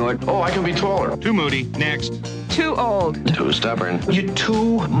 Too short. Oh, I can be taller. Too moody. Next. Too old. Too stubborn. You're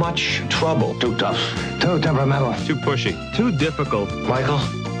too much trouble. Too tough. Too temperamental. Too pushy. Too difficult. Michael,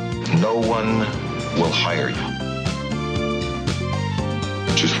 no one will hire you.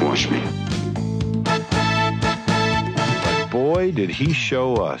 Just watch me. But boy, did he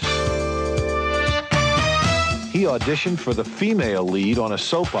show us. He auditioned for the female lead on a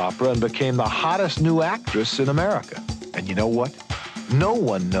soap opera and became the hottest new actress in America. And you know what? No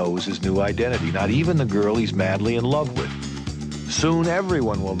one knows his new identity, not even the girl he's madly in love with. Soon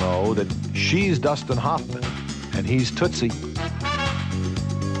everyone will know that she's Dustin Hoffman and he's Tootsie.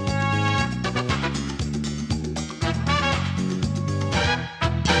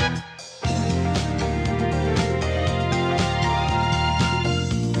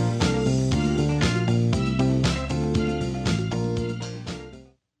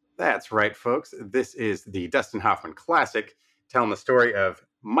 That's right, folks. This is the Dustin Hoffman classic, telling the story of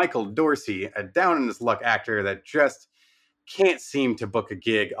Michael Dorsey, a down-in-his-luck actor that just can't seem to book a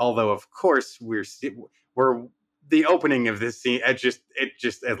gig. Although, of course, we're the opening of this scene. It just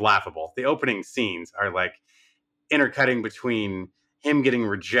is laughable. The opening scenes are like intercutting between him getting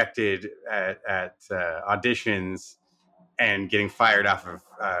rejected at auditions and getting fired off of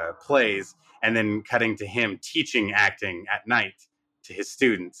plays, and then cutting to him teaching acting at night to his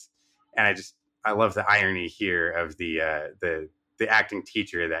students. And I love the irony here of the acting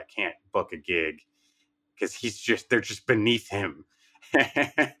teacher that can't book a gig because they're just beneath him.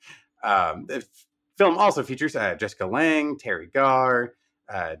 The film also features Jessica Lange, Terry Garr,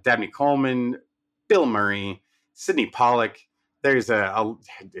 Dabney Coleman, Bill Murray, Sidney Pollack. There's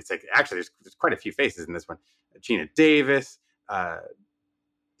there's quite a few faces in this one. Gina Davis, a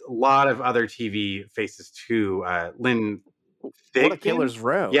lot of other TV faces too. Lynn Thigpen. What a killer's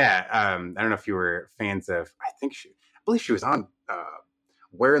row. Yeah. I don't know if you were fans of, I believe she was on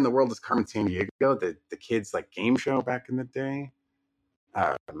Where in the World is Carmen Sandiego, the kids like game show back in the day.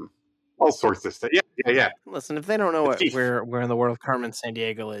 All sorts of stuff. Yeah. Listen, if they don't know where in the world Carmen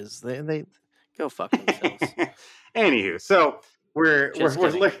Sandiego is, they go fuck themselves. Anywho, so we're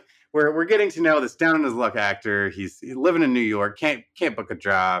we're getting to know this down in his luck actor. He's living in New York, can't book a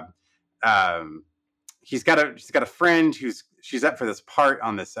job. She's got a friend she's up for this part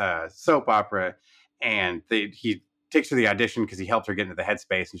on this soap opera, and he takes her to the audition because he helped her get into the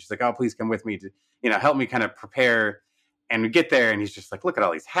headspace, and she's like, "Oh, please come with me to help me kind of prepare." And we get there, and he's just like, "Look at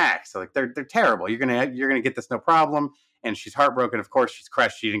all these hacks. So like they're terrible. You're gonna get this no problem." And she's heartbroken. Of course, she's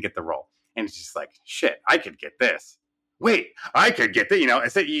crushed. She didn't get the role, and it's just like, "Shit, I could get this. Wait, I could get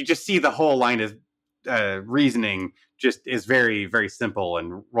that." You just see the whole line of reasoning just is very, very simple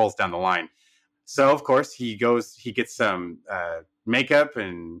and rolls down the line. So of course he gets some makeup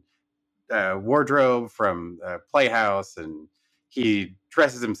and wardrobe from Playhouse, and he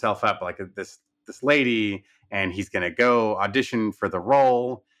dresses himself up like this lady, and he's going to go audition for the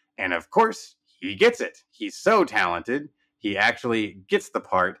role. And of course he gets it. He's so talented. He actually gets the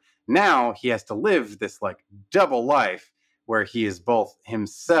part. Now he has to live this like double life where he is both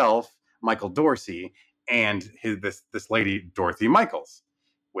himself, Michael Dorsey, and this lady, Dorothy Michaels,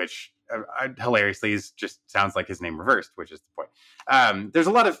 which hilariously just sounds like his name reversed, which is the point. There's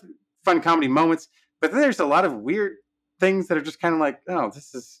a lot of fun comedy moments, but then there's a lot of weird things that are just kind of like, oh,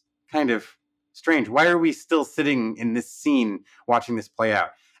 this is kind of strange. Why are we still sitting in this scene watching this play out?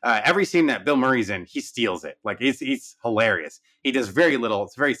 Every scene that Bill Murray's in, he steals it. Like he's hilarious. He does very little.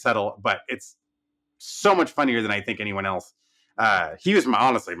 It's very subtle, but it's so much funnier than I think anyone else. He was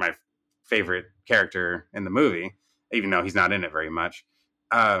honestly my favorite character in the movie, even though he's not in it very much.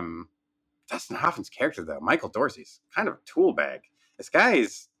 Dustin Hoffman's character, though, Michael Dorsey's kind of a tool bag. This guy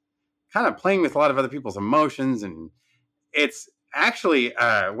is kind of playing with a lot of other people's emotions, and it's actually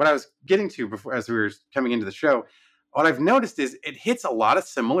what I was getting to before as we were coming into the show. What I've noticed is it hits a lot of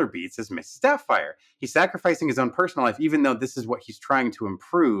similar beats as Mrs. Doubtfire. He's sacrificing his own personal life, even though this is what he's trying to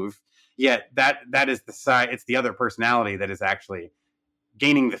improve. Yet that is the side. It's the other personality that is actually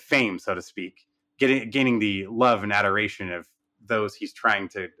gaining the fame, so to speak, gaining the love and adoration of those he's trying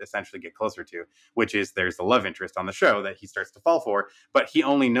to essentially get closer to, which is there's the love interest on the show that he starts to fall for, but he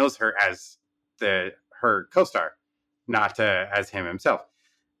only knows her as her co-star, not as him himself.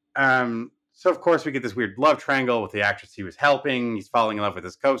 So of course we get this weird love triangle with the actress he was helping. He's falling in love with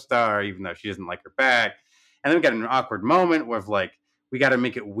his co-star, even though she doesn't like her back. And then we got an awkward moment where like, we got to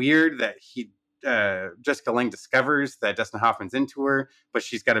make it weird that Jessica Lange discovers that Dustin Hoffman's into her, but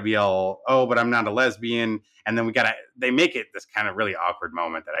she's got to be all, "Oh, but I'm not a lesbian." And then they make it this kind of really awkward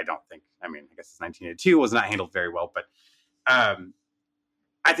moment that I guess it's 1982, was not handled very well, but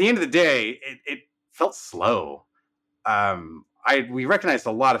at the end of the day, it felt slow. We recognized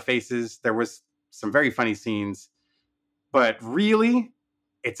a lot of faces. There was some very funny scenes, but really,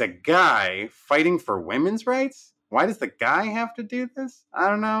 it's a guy fighting for women's rights. Why does the guy have to do this? I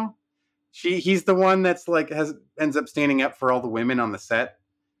don't know. He's the one that's like ends up standing up for all the women on the set,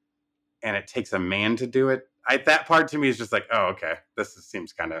 and it takes a man to do it. That part to me is just like, oh, okay,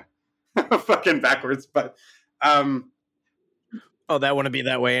 seems kind of fucking backwards. But that wouldn't be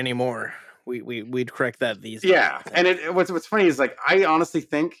that way anymore. We'd correct that these days. Yeah, and what's funny is like I honestly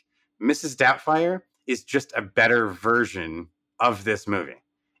think Mrs. Doubtfire is just a better version of this movie.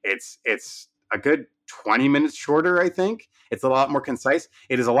 It's a good 20 minutes shorter, I think. It's a lot more concise.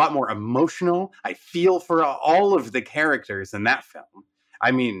 It is a lot more emotional. I feel for all of the characters in that film.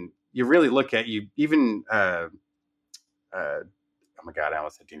 I mean, you really look at even oh my God, I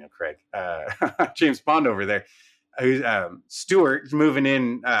almost said Daniel Craig. James Bond over there. Who's Stewart moving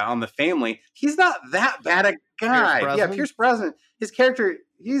in on the family. He's not that bad a guy. Pierce Brosnan. His character,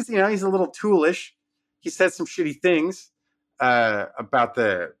 he's a little toolish. He says some shitty things about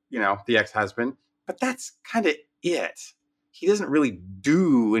the ex-husband, but that's kind of it. He doesn't really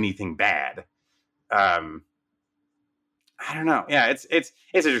do anything bad. I don't know. Yeah, it's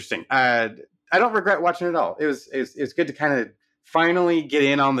interesting. I don't regret watching it all. It was good to kind of finally get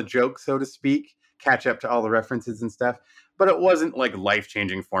in on the joke, so to speak, catch up to all the references and stuff. But it wasn't like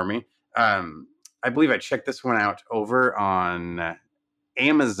life-changing for me. I believe I checked this one out over on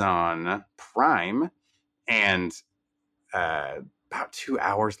Amazon Prime, and about 2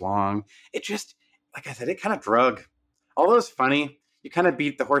 hours long. It just, like I said, it kind of drug. Although it's funny, you kind of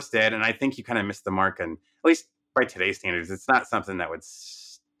beat the horse dead, and I think you kind of missed the mark. And at least by today's standards, it's not something that would.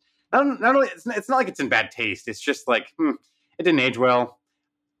 Not only it's not like it's in bad taste. It's just like it didn't age well.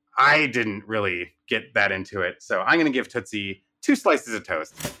 I didn't really get that into it, so I'm going to give Tootsie 2 slices of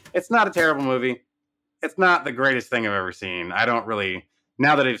toast. It's not a terrible movie. It's not the greatest thing I've ever seen. I don't really.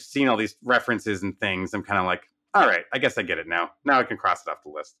 Now that I've seen all these references and things, I'm kind of like, all right, I guess I get it now. Now I can cross it off the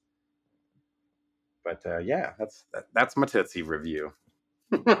list. But yeah, that's my Tootsie review.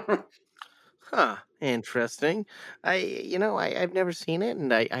 Huh. Interesting. I've never seen it,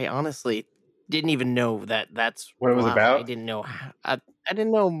 and I honestly didn't even know that's What it was wow. I about? didn't know. I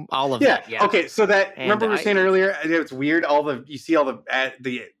didn't know all of Yeah. that. Yeah. Okay. So that And remember we were saying earlier, it's weird. You see all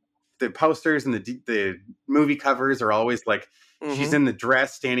the posters and the movie covers are always like she's Mhm. in the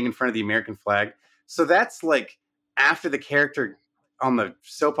dress standing in front of the American flag. So that's like after the character on the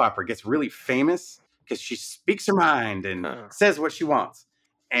soap opera gets really famous because she speaks her mind and Huh. says what she wants,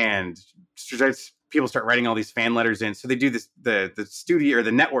 and people start writing all these fan letters in. So they do this. The studio or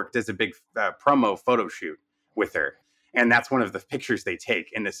the network does a big promo photo shoot with her, and that's one of the pictures they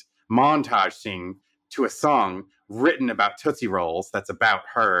take in this montage scene to a song written about Tootsie Rolls that's about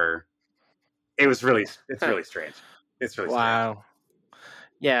her. It's really strange. It's really strange. Wow.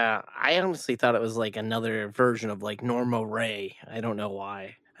 Yeah, I honestly thought it was like another version of like Norma Ray. I don't know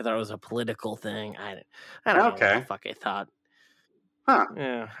why. I thought it was a political thing. I don't know what Okay. the fuck I thought. Huh.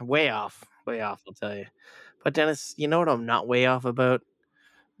 Yeah, way off. Way off, I'll tell you. But Dennis, you know what I'm not way off about?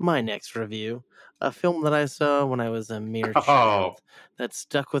 My next review. A film that I saw when I was a mere Oh. child that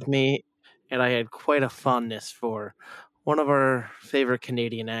stuck with me and I had quite a fondness for. One of our favorite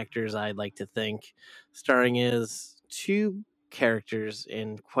Canadian actors, I'd like to think, starring as two characters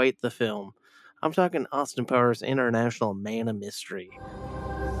in quite the film. I'm talking Austin Powers' International Man of Mystery.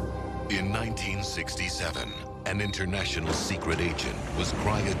 In 1967, an international secret agent was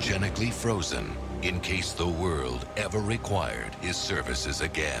cryogenically frozen in case the world ever required his services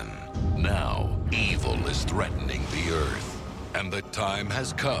again. Now, evil is threatening the Earth, and the time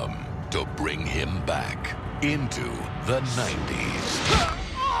has come to bring him back into the 90s.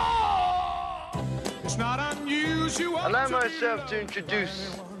 It's not unusual. Allow myself to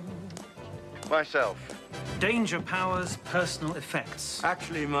introduce myself. Danger Powers Personal Effects.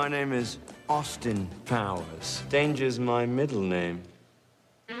 Actually, my name is Austin Powers. Danger's my middle name.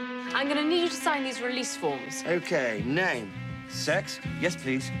 I'm gonna need you to sign these release forms. Okay, name. Sex? Yes,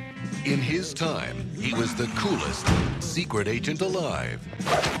 please. In his time, he was the coolest secret agent alive.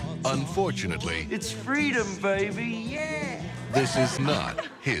 Unfortunately, it's freedom, baby, yeah! This is not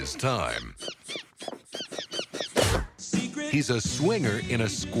his time. He's a swinger in a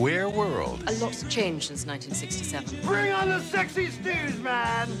square world. A lot's changed since 1967. Bring on the sexy stews,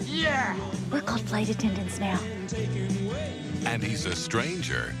 man! Yeah! We're called flight attendants now. And he's a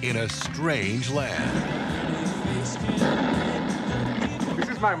stranger in a strange land. This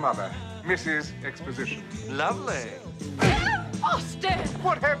is my mother, Mrs. Exposition. Lovely. Austin!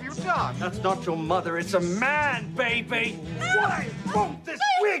 What have you done? That's not your mother, it's a man, baby! Why won't this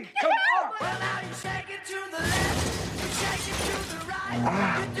wig come off? Well, now you shake it to the left, you shake it to the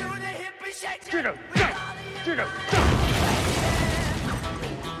right, you do the hippie shake. Judo, Judo,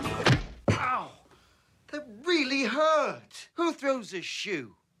 Ow! That really hurt. Who throws a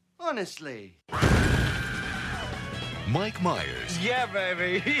shoe? Honestly. Mike Myers. Yeah,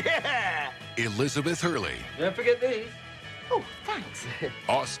 baby, yeah! Elizabeth Hurley. Don't forget these. Oh, thanks.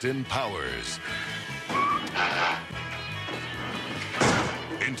 Austin Powers.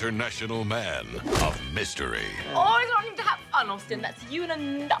 International Man of Mystery. Always wanting to have fun, Austin. That's you in a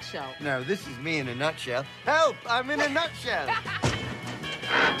nutshell. No, this is me in a nutshell. Help! I'm in a nutshell.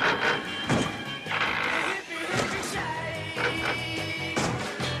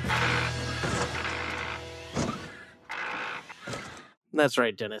 That's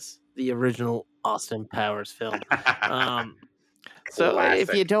right, Dennis. The original Austin Powers film. So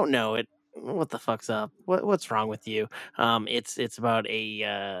if you don't know it, what the fuck's up? What's wrong with you? It's about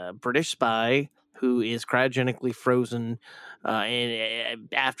a British spy who is cryogenically frozen, and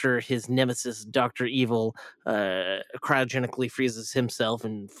after his nemesis, Dr. Evil, cryogenically freezes himself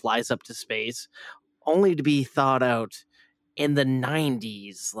and flies up to space, only to be thawed out in the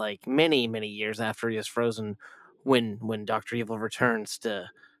 90s, like many, many years after he is frozen, when Dr. Evil returns to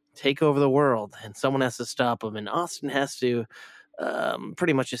take over the world, and someone has to stop him, and Austin has to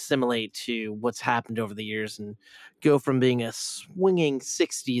pretty much assimilate to what's happened over the years and go from being a swinging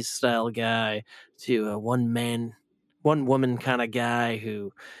 60s style guy to a one woman kind of guy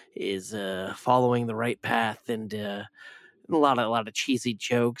who is following the right path, and a lot of cheesy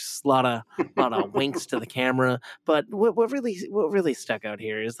jokes, a lot of winks to the camera. But what really stuck out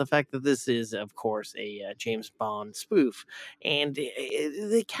here is the fact that this is, of course, a James Bond spoof, and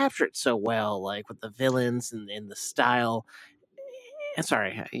they capture it so well, like with the villains and the style.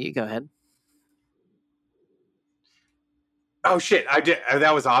 Sorry, you go ahead. Oh shit! I did.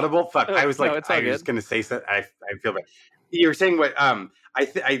 That was audible. Fuck! I was like, I was going to say something. I feel bad. You were saying what? I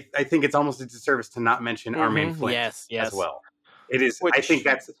think it's almost a disservice to not mention Armand Flint yes. as well. It is. Which, I think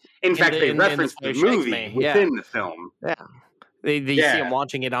that's in fact they referenced the movie within the film. Yeah, They see him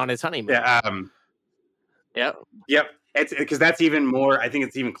watching it on his honeymoon. Yeah. Yep. It's because that's even more. I think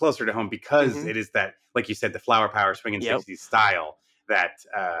it's even closer to home because it is that, like you said, the flower power swinging 60s style that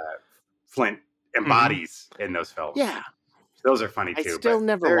Flint embodies in those films. Yeah. Those are funny too. I still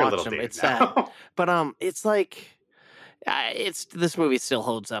never watched them. It's now. sad, but it's like this movie still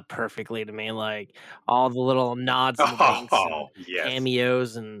holds up perfectly to me. Like all the little nods and winks and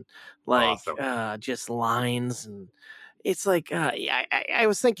cameos and like just lines and. It's like I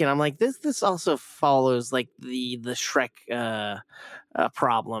was thinking, I'm like this also follows like the Shrek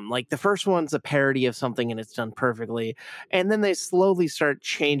problem. Like the first one's a parody of something and it's done perfectly, and then they slowly start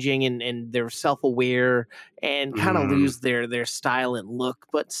changing and they're self-aware and kind of lose their style and look,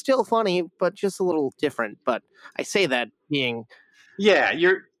 but still funny, but just a little different. But I say that being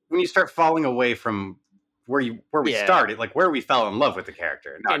when you start falling away from where we started, like where we fell in love with the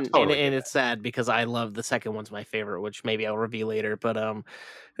character. No, and it's sad because I love the second one's my favorite, which maybe I'll reveal later. But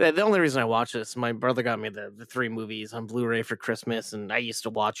the only reason I watch this, my brother got me the 3 movies on Blu-ray for Christmas, and I used to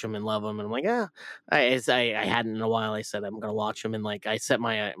watch them and love them. And I'm like, I hadn't in a while. I said I'm gonna watch them, and like I set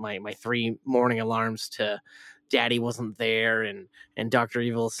my 3 morning alarms to Daddy Wasn't There and Dr.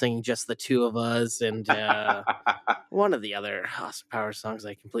 Evil singing Just the Two of Us and one of the other Austin Powers songs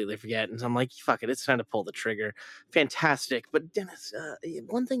I completely forget. And so I'm like, fuck it, it's time to pull the trigger. Fantastic. But Dennis,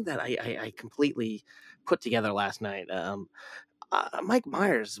 one thing that I completely put together last night, Mike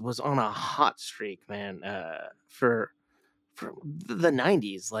Myers was on a hot streak, man, for the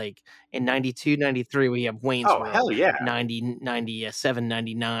 90s, like in 92, 93, we have Wayne's World. Hell yeah. 90, 97,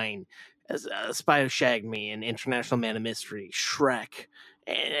 99. Spy Who Shagged Me and International Man of Mystery, Shrek,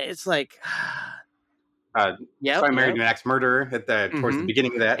 and it's like, So I Married an Axe Murderer at towards the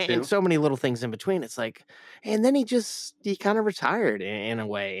beginning of that too, and so many little things in between. It's like, and then he kind of retired in a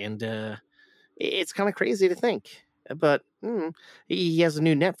way, and it's kind of crazy to think. But he has a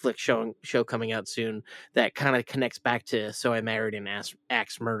new Netflix show coming out soon that kind of connects back to So I Married an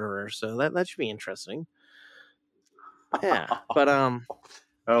Axe Murderer, so that should be interesting. Yeah, but okay.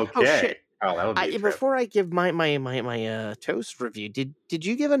 Oh shit! That'll be before I give my toast review, did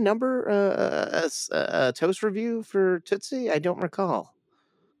you give a number a toast review for Tootsie? I don't recall.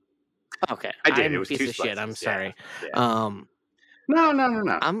 Okay, I did. I'm It was a 2 piece of shit. I'm sorry. Yeah.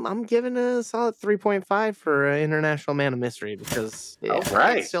 No. I'm giving a solid 3.5 for International Man of Mystery because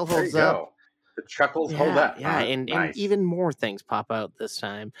it still holds up. The chuckles hold up. Yeah, and even more things pop out this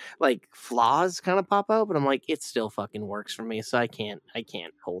time. Like flaws kind of pop out, but I'm like, it still fucking works for me, so I can't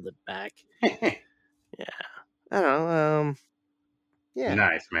hold it back. Yeah, I don't know. Yeah,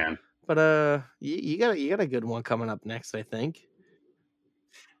 nice, man. But you got a good one coming up next, I think.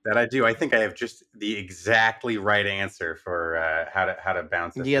 That I do. I think I have just the exactly right answer for how to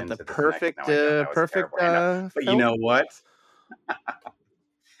bounce. You got the perfect but you know what?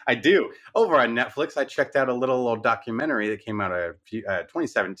 I do. Over on Netflix, I checked out a little documentary that came out of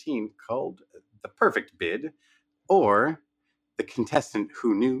 2017 called The Perfect Bid, or The Contestant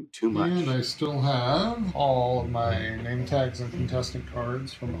Who Knew Too Much. And I still have all of my name tags and contestant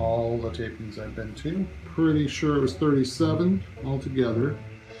cards from all the tapings I've been to. Pretty sure it was 37 altogether.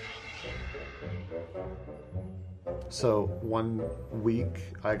 So one week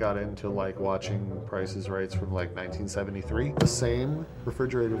I got into like watching Price is Rights from like 1973. The same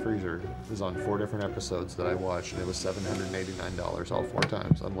refrigerator freezer was on 4 different episodes that I watched, and it was $789 all 4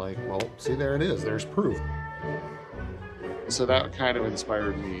 times. I'm like, well, see, there it is. There's proof. So that kind of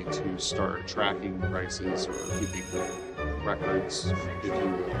inspired me to start tracking prices or keeping records, if you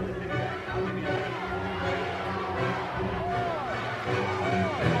will.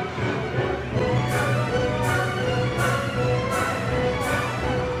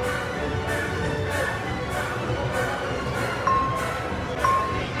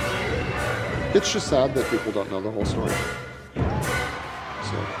 It's just sad that people don't know the whole story. So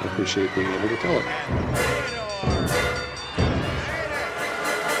I appreciate being able to tell it.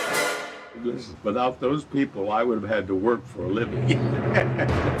 Without those people, I would have had to work for a living.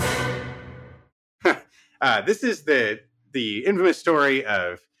 This is the infamous story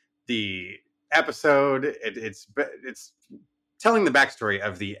of the episode. It's telling the backstory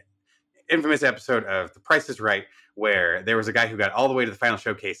of the infamous episode of The Price is Right, where there was a guy who got all the way to the final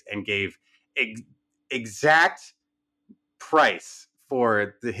showcase and gave exact price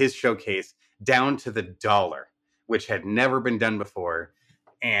for his showcase down to the dollar, which had never been done before,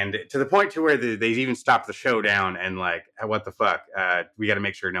 and to the point to where they even stopped the show down and like, what the fuck, we got to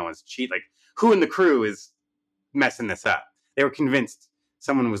make sure no one's cheat. Like, who in the crew is messing this up? They were convinced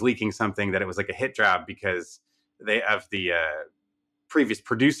someone was leaking something, that it was like a hit job because of the previous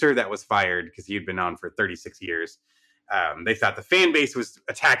producer that was fired because he had been on for 36 years. They thought the fan base was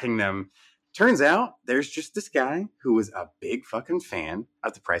attacking them. Turns out there's just this guy who was a big fucking fan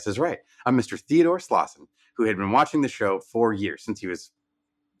of The Price is Right. A Mr. Theodore Slauson, who had been watching the show for years, since he was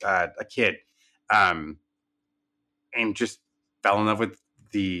a kid, and just fell in love with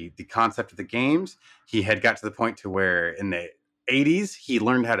the concept of the games. He had got to the point to where in the 80s, he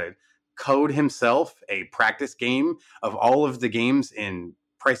learned how to code himself a practice game of all of the games in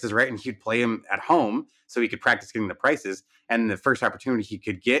Price is Right, and he'd play them at home so he could practice getting the prices. And the first opportunity he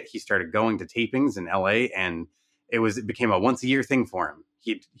could get, he started going to tapings in LA, and it became a once a year thing for him.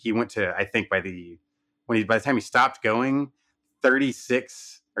 He went to, I think by the time he stopped going,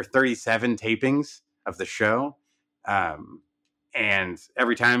 36 or 37 tapings of the show. And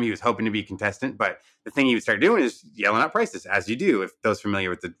every time he was hoping to be a contestant, but the thing he would start doing is yelling out prices, as you do. If those familiar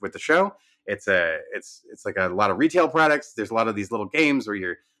with the show, it's like a lot of retail products. There's a lot of these little games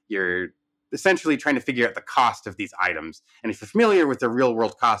where you're essentially trying to figure out the cost of these items. And if you're familiar with the real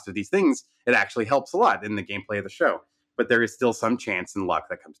world cost of these things, it actually helps a lot in the gameplay of the show. But there is still some chance and luck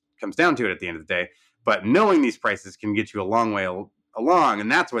that comes down to it at the end of the day. But knowing these prices can get you a long way along, and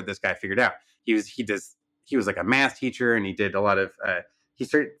that's what this guy figured out. He was like a math teacher, and he did a lot of he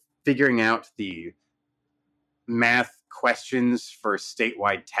started figuring out the math questions for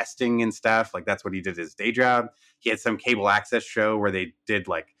statewide testing and stuff. Like, that's what he did his day job. He had some cable access show where they did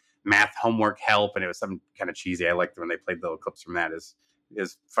like math homework help, and it was something kind of cheesy. I liked when they played little clips from that. Is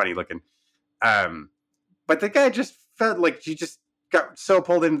funny looking. But the guy just felt like he just got so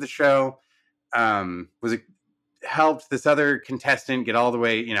pulled into the show. Helped this other contestant get all the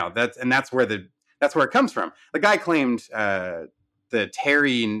way, that's where it comes from. The guy claimed the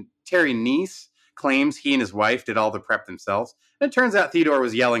Terry Neese claims he and his wife did all the prep themselves. And it turns out Theodore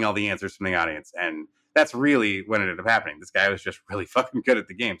was yelling all the answers from the audience, and that's really what ended up happening. This guy was just really fucking good at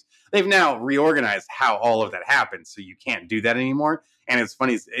the games. They've now reorganized how all of that happens, so you can't do that anymore. And it's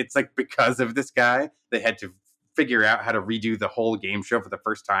funny, it's like because of this guy, they had to figure out how to redo the whole game show for the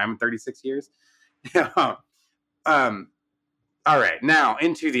first time in 36 years. All right, now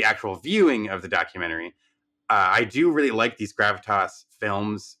into the actual viewing of the documentary. I do really like these Gravitas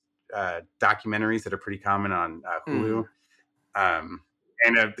Films documentaries that are pretty common on Hulu,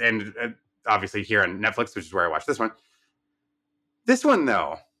 and obviously here on Netflix, which is where I watched this one. This one,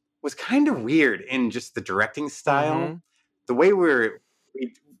 though, was kind of weird in just the directing style. Mm-hmm. The way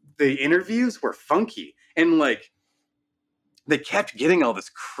the interviews were funky, and like they kept getting all this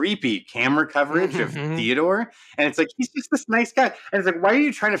creepy camera coverage of Theodore, and it's like, he's just this nice guy, and it's like, why are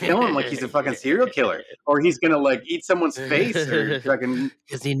you trying to film him like he's a fucking serial killer, or he's gonna like eat someone's face, or fucking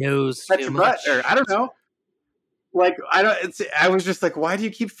because he knows touch your butt, or I don't know. Like, I was just like, why do you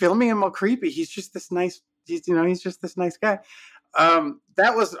keep filming him all creepy? He's just this nice, he's just this nice guy.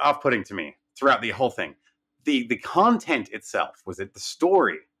 That was off-putting to me throughout the whole thing. The content itself the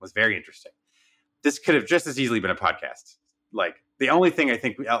story was very interesting. This could have just as easily been a podcast. Like, the only thing I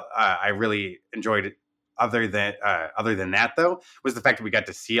think I really enjoyed other than that, though, was the fact that we got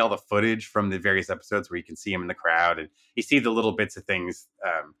to see all the footage from the various episodes where you can see him in the crowd and you see the little bits of things.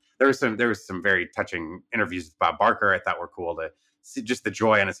 There was some very touching interviews with Bob Barker I thought were cool to see, just the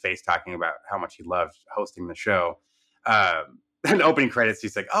joy on his face talking about how much he loved hosting the show. And the opening credits,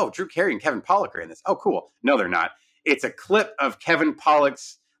 he's like, "Oh, Drew Carey and Kevin Pollak are in this. Oh, cool." No, they're not. It's a clip of Kevin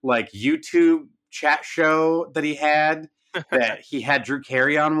Pollak's like YouTube chat show that he had. That he had Drew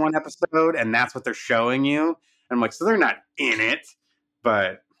Carey on one episode, and that's what they're showing you. And I'm like, so they're not in it.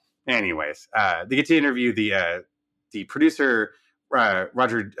 But anyways, they get to interview the producer,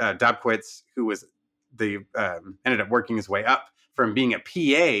 Roger Dobkowitz, who was ended up working his way up from being a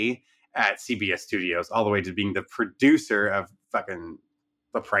PA at CBS Studios all the way to being the producer of fucking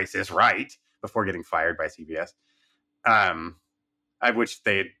The Price is Right before getting fired by CBS. Which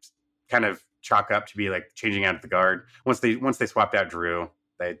they kind of chalk up to be like changing out of the guard. Once they swapped out Drew,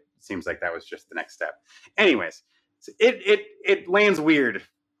 it seems like that was just the next step. Anyways, so it lands weird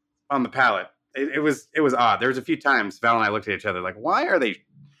on the palate. It was odd. There was a few times Val and I looked at each other like, why are they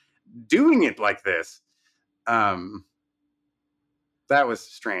doing it like this? That was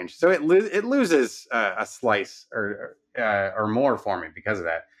strange. So it loses a slice or more for me because of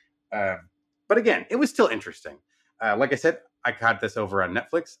that. But again, it was still interesting. Like I said, I caught this over on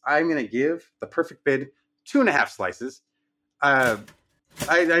Netflix. I'm going to give The Perfect Bid 2.5 slices. I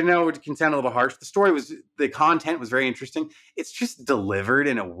know it can sound a little harsh. The content was very interesting. It's just delivered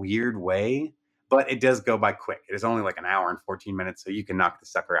in a weird way, but it does go by quick. It is only like an hour and 14 minutes, so you can knock the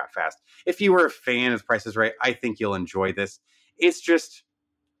sucker out fast. If you were a fan of Price is Right, I think you'll enjoy this. It's just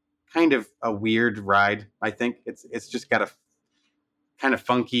kind of a weird ride, I think. It's just got a kind of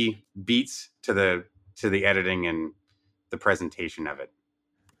funky beats to the editing, and the presentation of it.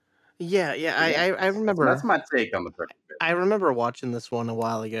 Yeah, I remember. That's my take on the first bit. I remember watching this one a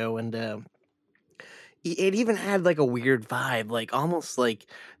while ago, and it even had like a weird vibe, like almost like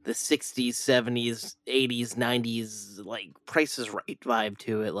the 60s, 70s, 80s, 90s, like Price is Right vibe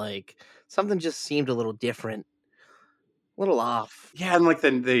to it. Like something just seemed a little different, a little off. Yeah, and like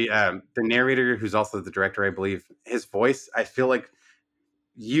the narrator, who's also the director, I believe, his voice, I feel like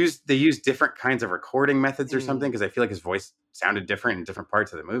they used different kinds of recording methods or something, because I feel like his voice sounded different in different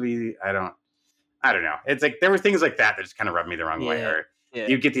parts of the movie. I don't know. It's like there were things like that just kind of rubbed me the wrong way. Or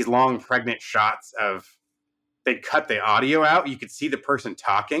you get these long pregnant shots of, they'd cut the audio out. You could see the person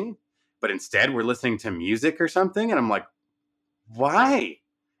talking, but instead we're listening to music or something. And I'm like, why?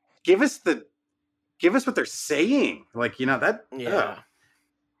 Give us what they're saying. Like, that. Yeah.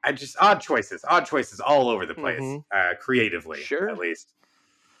 Odd choices all over the place, creatively, at least.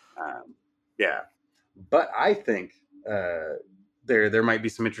 Yeah. But I think there might be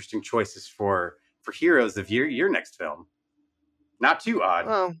some interesting choices for heroes of your next film. Not too odd.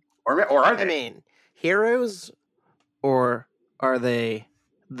 Well, or are they? I mean, heroes, or are they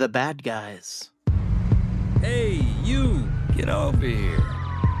the bad guys? Hey, you! Get over here.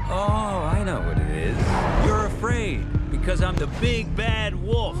 Oh, I know what it is. You're afraid because I'm the big bad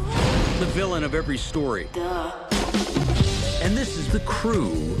wolf, the villain of every story. Duh. And this is the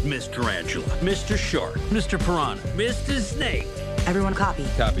crew: Miss Tarantula, Mr. Shark, Mr. Piranha, Mr. Snake. Everyone copy.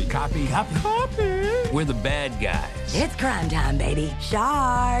 Copy. We're the bad guys. It's crime time, baby.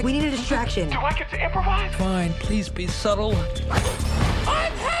 Shark. We need a distraction. Do I get to improvise? Fine, please be subtle.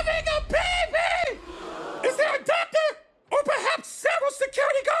 I'm having a baby! Is there a doctor? Or perhaps several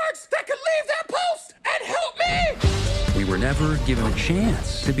security guards that could leave their post and help me? We were never given a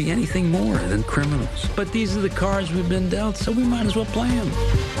chance to be anything more than criminals. But these are the cards we've been dealt, so we might as well play them.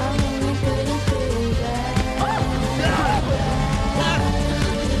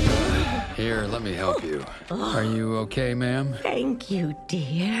 Here, let me help you. Are you okay, ma'am? Thank you,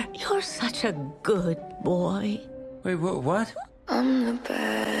 dear. You're such a good boy. Wait, what? I'm the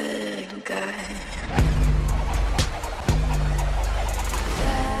bad guy.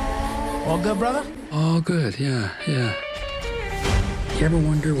 All good, brother? All good, yeah. You ever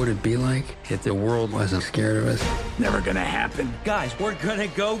wonder what it'd be like if the world wasn't scared of us? Never gonna happen. Guys, we're gonna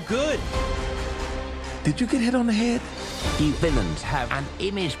go good. Did you get hit on the head? You villains have an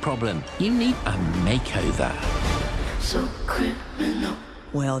image problem. You need a makeover. So criminal.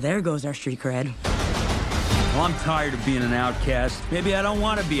 Well, there goes our street cred. Well, I'm tired of being an outcast. Maybe I don't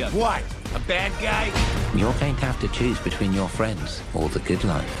want to be a bad guy? You're going to have to choose between your friends or the good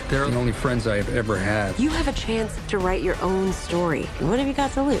life. They're the only friends I've ever had. You have a chance to write your own story. What have you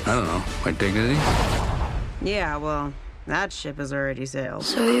got to lose? I don't know. My dignity? Yeah, well, that ship has already sailed.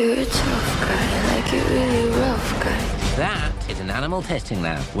 So you're a tough guy, like a really rough guy. That is an animal testing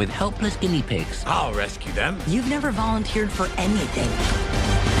lab with helpless guinea pigs. I'll rescue them. You've never volunteered for anything.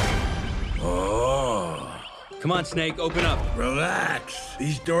 Oh. Come on, Snake, open up. Relax.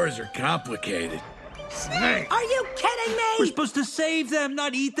 These doors are complicated. Snake! Are you kidding me? We're supposed to save them,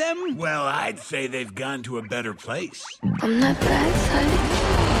 not eat them. Well, I'd say they've gone to a better place. I'm not bad side.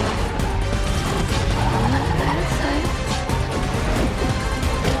 I'm not bad side.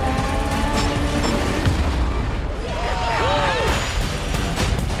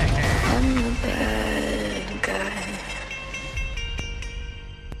 I'm the bad guy.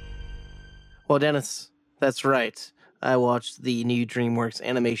 Well, Dennis, that's right. I watched the new DreamWorks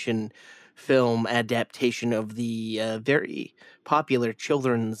animation film adaptation of the very popular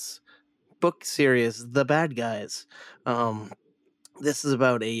children's book series, The Bad Guys. This is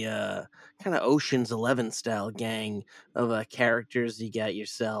about a kind of Ocean's 11 style gang of characters. You got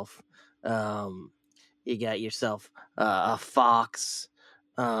yourself a fox,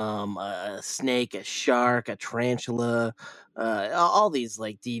 a snake, a shark, a tarantula, all these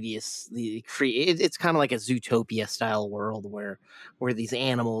like devious. It's kind of like a Zootopia style world where these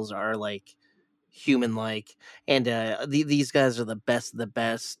animals are like human like, and these guys are the best of the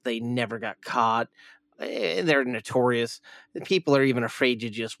best. They never got caught. They're notorious. People are even afraid to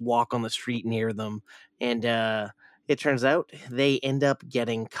just walk on the street near them, and it turns out they end up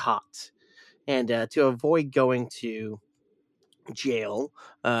getting caught. And to avoid going to jail,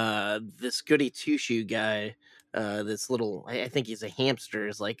 this goody two-shoe guy, this little, I think he's a hamster,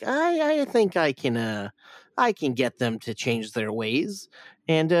 is like, I think I can get them to change their ways,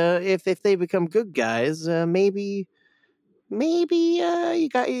 and if they become good guys, maybe you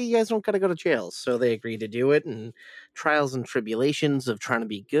guys don't gotta go to jail. So they agree to do it, and trials and tribulations of trying to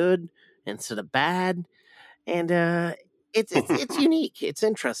be good instead of bad, and it's unique. It's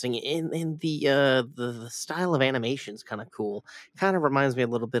interesting. In the style of animation is kind of cool. Kind of reminds me a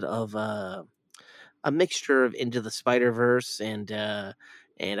little bit of a mixture of Into the Spider-Verse and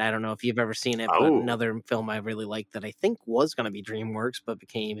I don't know if you've ever seen it, but another film I really liked that I think was going to be DreamWorks but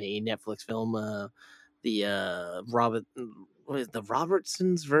became a Netflix film. The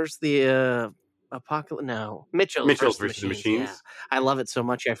Robertsons versus the Apocalypse. No, Mitchell's versus the Machines. Yeah. I love it so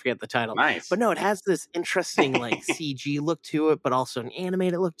much I forget the title. Nice, but no, it has this interesting like CG look to it, but also an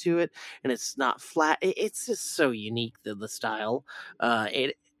animated look to it, and it's not flat. It's just so unique the style.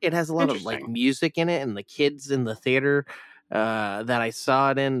 It has a lot of like music in it, and the kids in the theater that I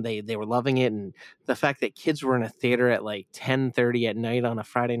saw it in, they were loving it, and the fact that kids were in a theater at like 10:30 at night on a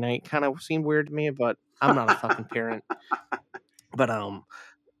Friday night kind of seemed weird to me, but I'm not a fucking parent. But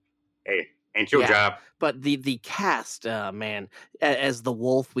hey, ain't your job. But the cast, man, as the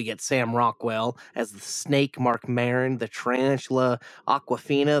wolf, we get Sam Rockwell. As the snake, Mark Maron. The tarantula,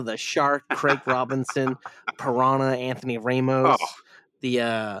 Aquafina. The shark, Craig Robinson. Piranha, Anthony Ramos.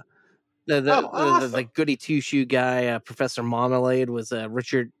 The goody two-shoe guy, Professor Marmalade, was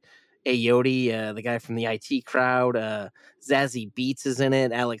Richard Ayoade, the guy from the IT Crowd. Zazie Beetz is in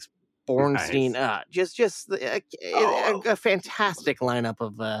it. Alex Bornstein. Nice. Just a fantastic lineup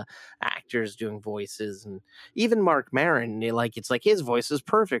of actors doing voices, and even Mark Maron. It's like his voice is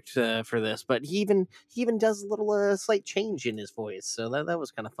perfect for this, but he even does a little slight change in his voice, so that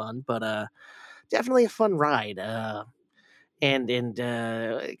was kind of fun. But definitely a fun ride. And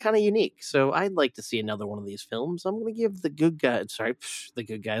kind of unique. So I'd like to see another one of these films. I'm going to give The Good Guys.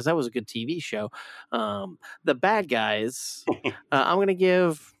 That was a good TV show. The Bad Guys. I'm going to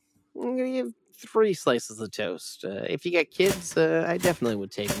give 3 slices of toast. If you got kids, I definitely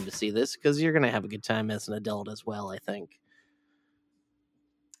would take them to see this because you're going to have a good time as an adult as well, I think.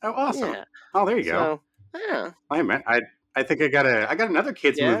 Oh, awesome! Yeah. Oh, there you go. Yeah. I meant I think I got another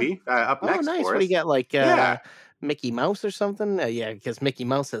kids movie up next. Oh, nice. For what us. do you got? Like Mickey Mouse or something? Yeah, because Mickey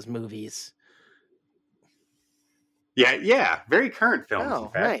Mouse has movies. Yeah. Very current films.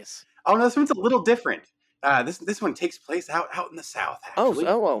 Oh, nice. Oh, no, this one's a little different. This one takes place out in the South, actually.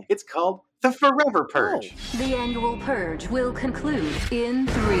 Oh. It's called The Forever Purge. The annual purge will conclude in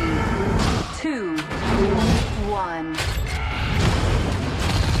 3, 2, 1.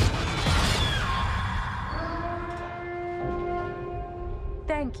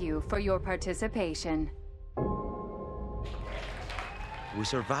 Thank you for your participation. We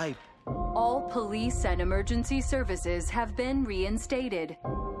survived. All police and emergency services have been reinstated.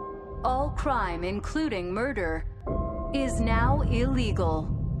 All crime, including murder, is now illegal.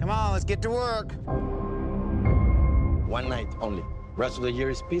 Come on, let's get to work. One night only. Rest of the year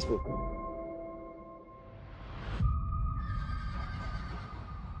is peaceful.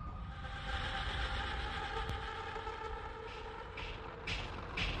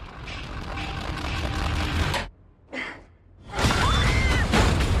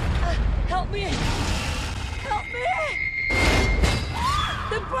 Help me! Help me!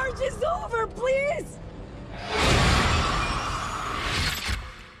 The purge is over, please!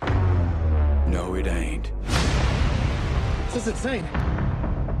 No, it ain't. This is insane.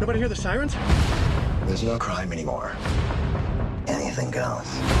 Nobody hear the sirens? There's no crime anymore. Anything goes.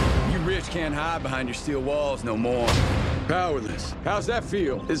 You rich can't hide behind your steel walls no more. Powerless. How's that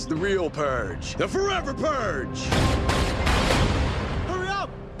feel? It's the real purge. The forever purge! Hurry up!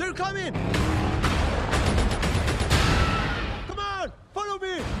 They're coming! Come on! Follow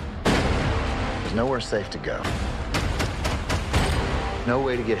me! There's nowhere safe to go. No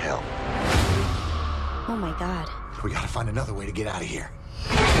way to get help. Oh my God. We gotta find another way to get out of here.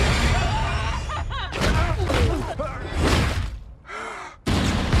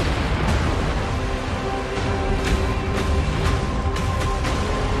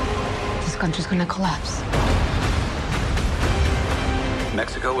 This country's gonna collapse.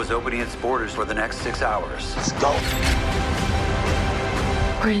 Mexico is opening its borders for the next 6 hours. Let's go.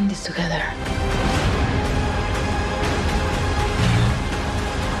 We're in this together.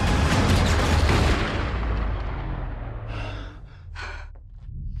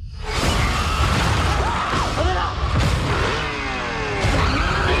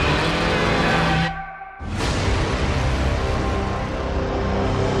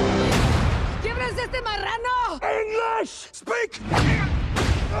 English! Speak!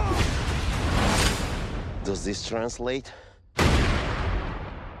 Does this translate?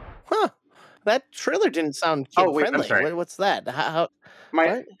 Huh. That trailer didn't sound kid friendly. I'm sorry. What's that? How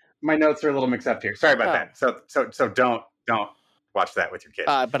my notes are a little mixed up here. Sorry about that. So don't watch that with your kids.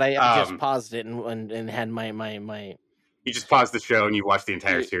 But I just paused it and had my You just pause the show and you watch the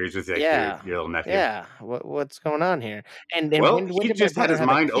entire series with like, Yeah, your little nephew. yeah. What's going on here? And Well, when he did just my had brother his have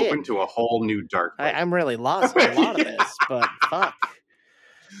a mind kid? open to a whole new dark place. I'm really lost in a lot of this, but fuck.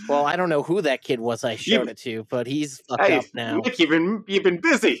 Well, I don't know who that kid was I showed it to, but he's fucked up now. Nick, you've been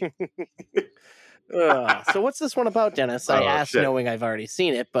busy. So what's this one about, Dennis? I asked shit. knowing I've already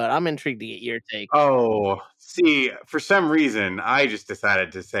seen it, but I'm intrigued to get your take. Oh, see, for some reason, I just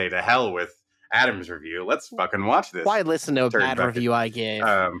decided to say to hell with Adam's review. Let's fucking watch this. Why listen to a bad Turnbucket. review I gave?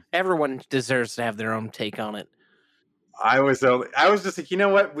 Everyone deserves to have their own take on it. I was just like, you know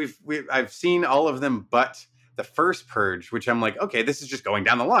what? I've seen all of them, but the first Purge, which I'm like, okay, this is just going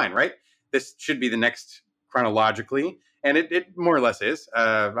down the line, right? This should be the next chronologically, and it more or less is.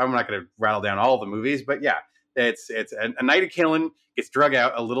 I'm not going to rattle down all the movies, but yeah, it's a night of killing gets drug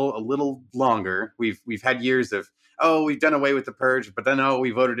out a little longer. We've had years of we've done away with the Purge, but then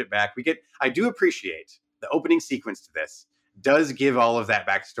we voted it back. I do appreciate the opening sequence to this does give all of that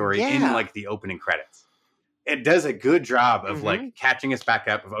backstory in like the opening credits. It does a good job of like catching us back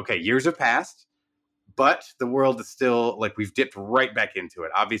up of, okay, years have passed, but the world is still like, we've dipped right back into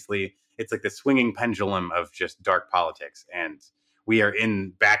it. Obviously it's like the swinging pendulum of just dark politics, and we are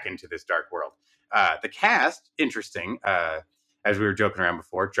back into this dark world. The cast, interesting, as we were joking around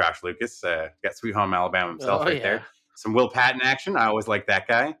before, Josh Lucas, got Sweet Home Alabama himself there. Some Will Patton action. I always like that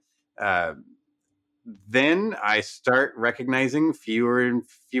guy. Then I start recognizing fewer and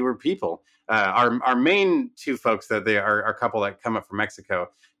fewer people. Our main two folks that they are a couple that come up from Mexico,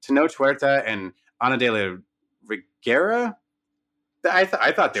 Tenoch Huerta and Ana de la Reguera. I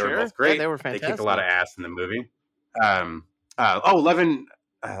thought they were both great. Yeah, they were fantastic. They kicked a lot of ass in the movie. Levin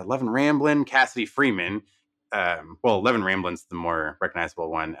Ramblin, Cassidy Freeman. Levin Ramblin's the more recognizable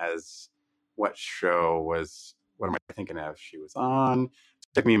one. As what am I thinking of? She was on. It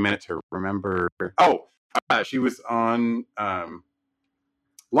took me a minute to remember. She was on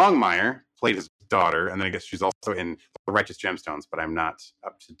Longmire, played his daughter, and then I guess she's also in The Righteous Gemstones, but I'm not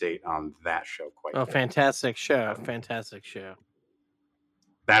up to date on that show quite yet. Fantastic show. Fantastic show.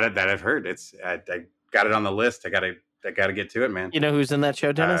 That I've heard. I got it on the list. I gotta get to it, man. You know who's in that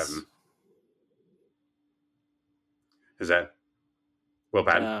show, Dennis? Is that Will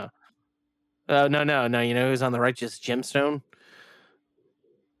Patton? No. You know who's on The Righteous Gemstone?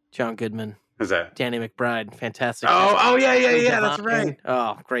 John Goodman. Who's that? Danny McBride. Fantastic. Yeah. That's right.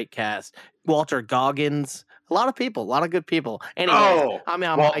 Oh, great cast. Walter Goggins. A lot of people. A lot of good people. Anyway, I'm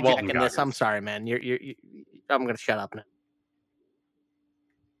hijacking this. I'm sorry, man. I'm going to shut up now.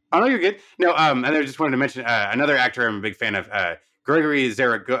 Oh, no, you're good. No, and I just wanted to mention another actor I'm a big fan of, Gregory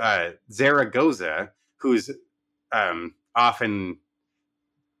Zaragoza, who's often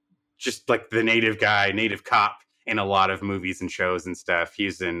just like the native cop in a lot of movies and shows and stuff.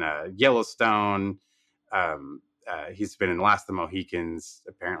 He's in Yellowstone. He's been in Last of the Mohicans.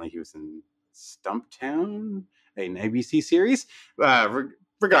 Apparently he was in Stumptown, an ABC series.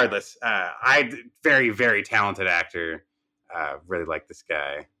 Regardless, very, very talented actor. Really like this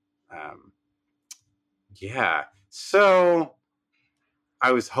guy. So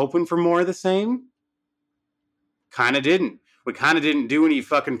I was hoping for more of the same. Kind of didn't. We kind of didn't do any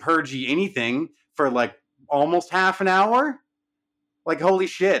fucking purgy anything for like almost half an hour. Like, holy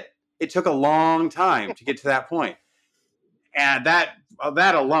shit. It took a long time to get to that point. And that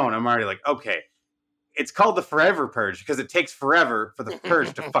alone, I'm already like, okay, it's called the Forever Purge because it takes forever for the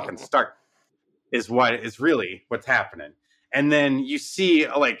purge to fucking start is really what's happening. And then you see,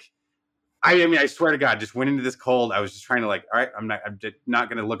 like, I swear to God, just went into this cold. I was just trying to like, all right, I'm not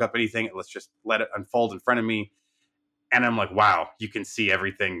going to look up anything. Let's just let it unfold in front of me. And I'm like, wow, you can see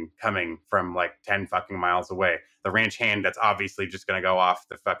everything coming from like 10 fucking miles away. The ranch hand that's obviously just going to go off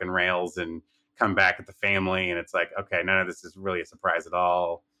the fucking rails and come back at the family. And it's like, okay, none of this is really a surprise at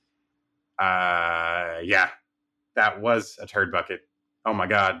all. Yeah, that was a turd bucket. Oh my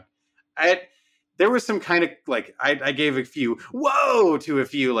God. There was some kind of like, I gave a few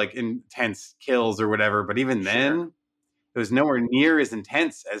like intense kills or whatever. But even then it was nowhere near as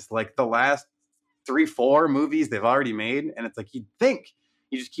intense as like the last 3-4 movies they've already made. And it's like, you'd think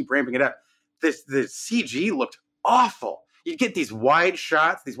you just keep ramping it up. The CG looked awful. You'd get these wide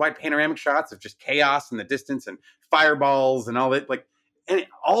shots, these wide panoramic shots of just chaos in the distance and fireballs and all that. Like, and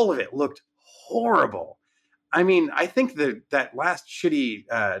all of it looked horrible. I mean, I think that last shitty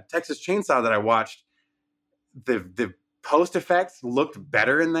Texas Chainsaw that I watched, the post effects looked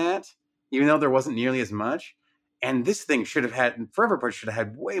better in that, even though there wasn't nearly as much. And this thing Forever Purge should have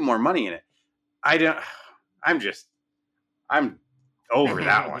had way more money in it. I'm over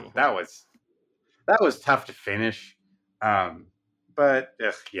that one. That was tough to finish. But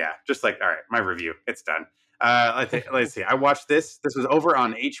yeah, just like, all right, my review, it's done. Let's see. I watched this. This was over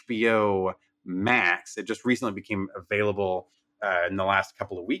on HBO Max. It just recently became available in the last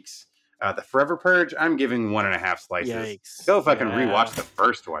couple of weeks. The Forever Purge, I'm giving 1.5 slices. Yikes. Go fucking rewatch the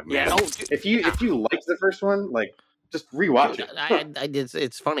first one, man. Yeah. If you liked the first one, like, just rewatch it. I did.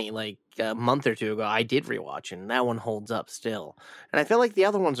 It's funny. Like a month or two ago, I did rewatch it, and that one holds up still. And I feel like the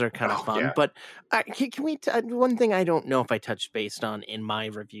other ones are kind of fun. Yeah. But can we? One thing I don't know if I touched based on in my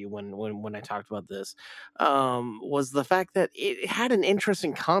review when I talked about this was the fact that it had an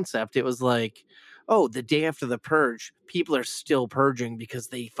interesting concept. It was like, oh, the day after the purge, people are still purging because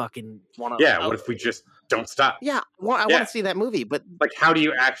they fucking want to. Yeah. What if we just don't stop? Yeah. I want to see that movie, but like, how do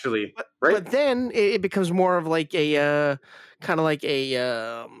you actually? Right. But then it becomes more of like a kind of like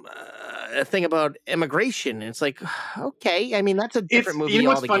a thing about immigration. It's like, okay, I mean that's a different movie you know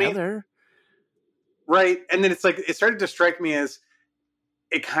what's altogether, funny? Right? And then it's like it started to strike me as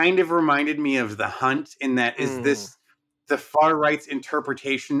it kind of reminded me of The Hunt in that is this the far right's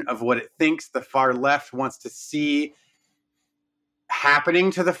interpretation of what it thinks the far left wants to see happening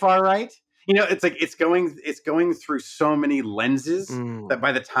to the far right. You know, it's like it's going through so many lenses that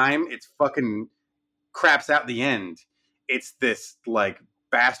by the time it's fucking craps out the end, it's this like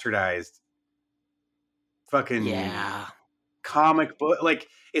bastardized fucking comic book. Like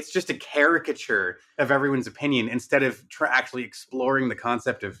it's just a caricature of everyone's opinion instead of actually exploring the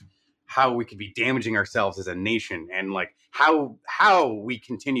concept of how we could be damaging ourselves as a nation and like how we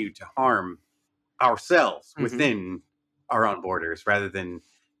continue to harm ourselves within our own borders rather than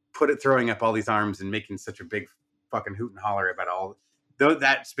throwing up all these arms and making such a big fucking hoot and holler about all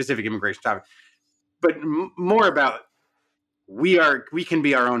that specific immigration topic, but more about we can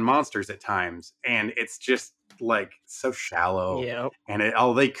be our own monsters at times, and it's just like so shallow. Yeah, and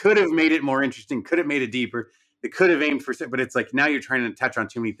they could have made it more interesting, could have made it deeper. They could have aimed for, but it's like now you're trying to touch on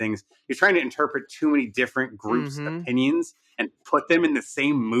too many things. You're trying to interpret too many different groups' opinions and put them in the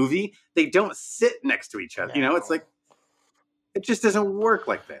same movie. They don't sit next to each other. No. You know, it's like. It just doesn't work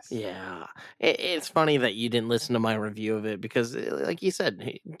like this. Yeah. It's funny that you didn't listen to my review of it because, like you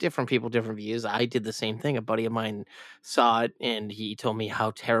said, different people, different views. I did the same thing. A buddy of mine saw it, and he told me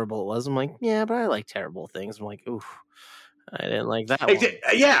how terrible it was. I'm like, yeah, but I like terrible things. I'm like, oof, I didn't like that one.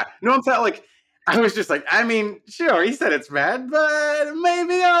 Yeah. No, I'm not like, I was just like, I mean, sure, he said it's bad, but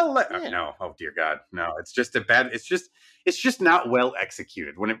maybe I'll let... Oh, no, oh, dear God. No, it's just it's just not well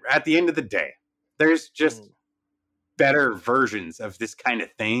executed. At the end of the day, there's just... better versions of this kind of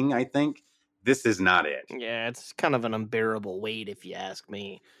thing. I think this is not it. Yeah, it's kind of an unbearable weight if you ask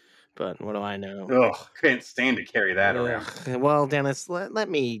me, but what do I know? Ugh, couldn't stand to carry that around. Well, Dennis, let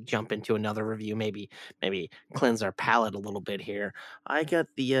me jump into another review, maybe cleanse our palate a little bit here. I got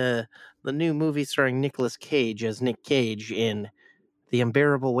the new movie starring Nicolas Cage as Nick Cage in The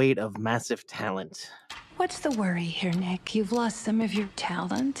Unbearable Weight of Massive Talent. What's the worry here, Nick? You've lost some of your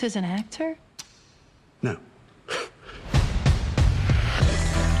talent as an actor? No.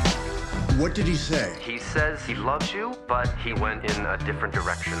 What did he say? He says he loves you, but he went in a different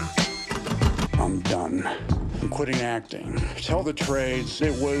direction. I'm done. I'm quitting acting. Tell the trades,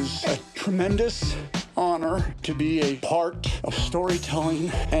 it was a tremendous honor to be a part of storytelling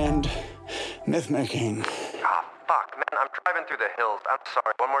and myth-making. Ah, fuck, man, I'm driving through the hills. I'm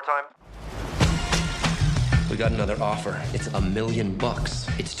sorry, one more time? We got another offer. It's $1 million.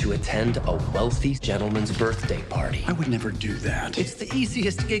 It's to attend a wealthy gentleman's birthday party. I would never do that. It's the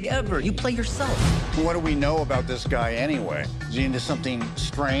easiest gig ever. You play yourself. What do we know about this guy anyway? Is he into something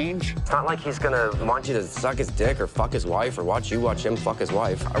strange? It's not like he's gonna want you to suck his dick or fuck his wife or watch him fuck his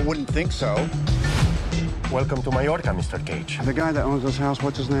wife. I wouldn't think so. Welcome to Mallorca, Mr. Cage. The guy that owns this house,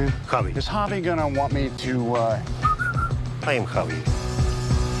 what's his name? Javi. Is Javi gonna want me to, I am Javi.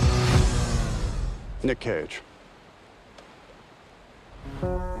 Nick Cage.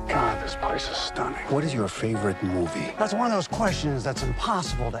 God, this place is stunning. What is your favorite movie? That's one of those questions that's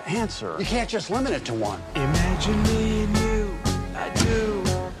impossible to answer. You can't just limit it to one. Imagine me and you, I do.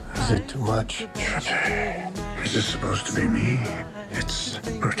 Is it too much? Is this supposed to be me? It's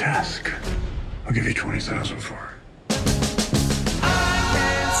grotesque. I'll give you 20,000 for it.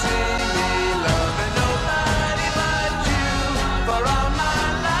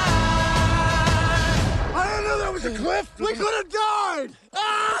 A cliff? We could have died!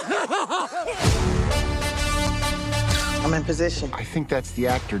 I'm in position. I think that's the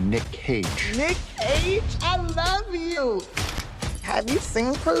actor Nick Cage. Nick Cage? I love you. Have you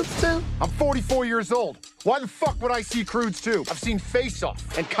seen Croods 2? I'm 44 years old. Why the fuck would I see Croods 2? I've seen Face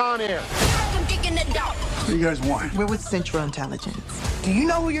Off and Con Air. What do you guys want? We're with Central Intelligence. Do you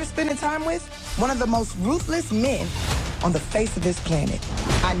know who you're spending time with? One of the most ruthless men on the face of this planet.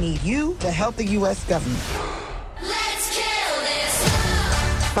 I need you to help the U.S. government. Let's kill this.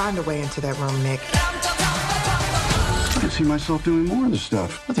 Find a way into that room, Nick. I can see myself doing more of this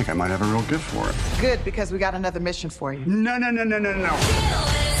stuff. I think I might have a real gift for it. Good, because we got another mission for you. No.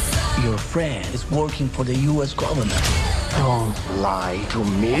 Your friend is working for the U.S. government. Don't lie to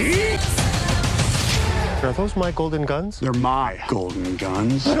me. Are those my golden guns? They're my golden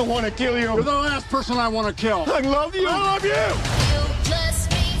guns. I don't want to kill you. You're the last person I want to kill. I love you. I love you.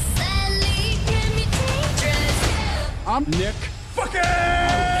 I'm Nick fucking...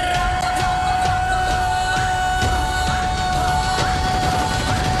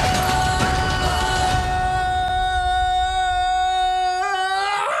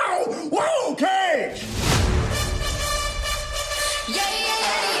 Whoa, Cage!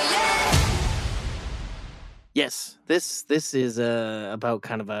 Yes, this is about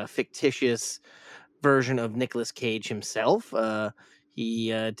kind of a fictitious version of Nicolas Cage himself.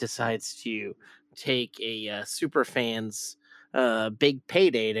 He decides to take a super fan's big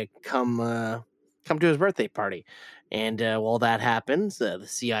payday to come to his birthday party. And while that happens, the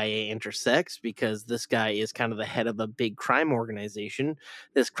CIA intersects because this guy is kind of the head of a big crime organization.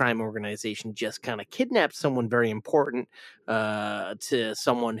 This crime organization just kind of kidnapped someone very important to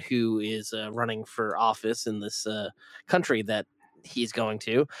someone who is running for office in this country that he's going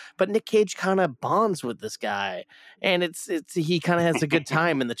to. But Nick Cage kind of bonds with this guy, and he kind of has a good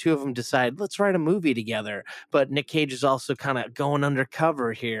time, and the two of them decide, let's write a movie together. But Nick Cage is also kind of going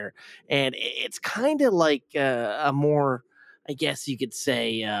undercover here, and it's kind of like a more, I guess you could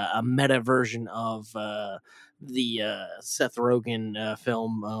say, a meta version of the Seth Rogen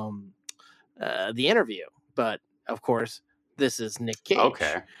film The Interview. But of course, this is Nick Cage.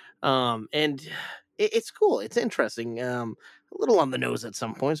 Okay. And it's cool. It's interesting. A little on the nose at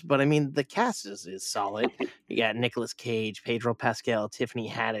some points, but I mean, the cast is solid. You got Nicolas Cage, Pedro Pascal, Tiffany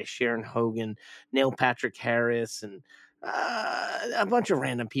Haddish, Sharon Hogan, Neil Patrick Harris, and a bunch of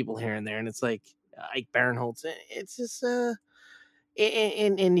random people here and there. And it's like Ike Barinholtz. It's just,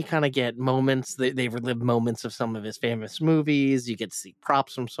 and you kind of get moments. They relive moments of some of his famous movies. You get to see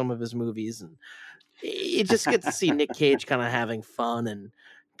props from some of his movies, and you just get to see Nick Cage kind of having fun and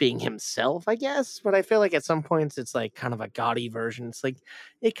being himself, I guess. But I feel like at some points it's like kind of a gaudy version. It's like,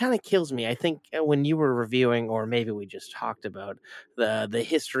 it kind of kills me. I think when you were reviewing, or maybe we just talked about the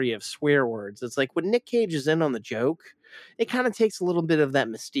history of swear words, it's like when Nick Cage is in on the joke, it kind of takes a little bit of that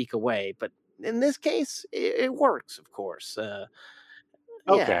mystique away. But in this case, it works, of course.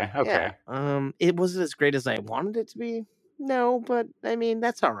 Okay. Yeah. It wasn't as great as I wanted it to be. No, but I mean,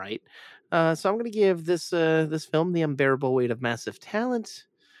 that's all right. So I'm going to give this film, The Unbearable Weight of Massive Talent,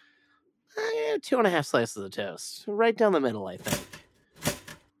 2.5 slices of the toast, right down the middle, I think.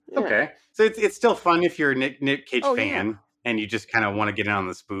 Yeah. Okay, so it's still fun if you're a Nick Cage fan, yeah, and you just kind of want to get in on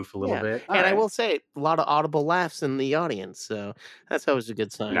the spoof a little bit. And I will say, a lot of audible laughs in the audience, so that's always a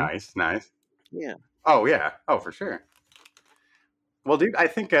good sign. Nice. Yeah. Oh yeah. Oh, for sure. Well, dude, I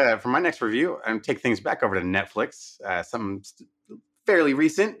think for my next review, I'm gonna take things back over to Netflix. Something fairly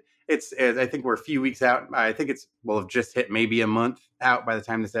recent. I think we're a few weeks out. I think we'll have just hit maybe a month out by the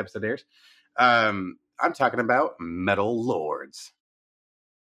time this episode airs. I'm talking about Metal Lords.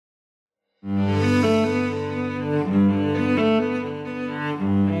 I'm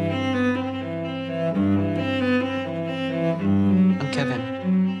Kevin.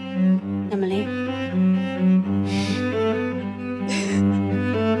 Emily.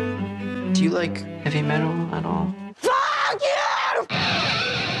 Do you like heavy metal at all? Fuck you!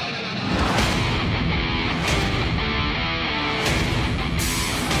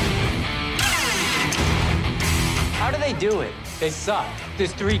 How do they do it? They suck.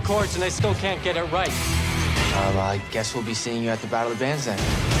 There's 3 chords and I still can't get it right. I guess we'll be seeing you at the Battle of the Bands then.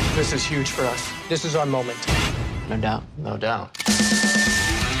 This is huge for us. This is our moment. No doubt. No doubt.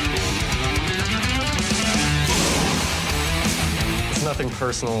 It's nothing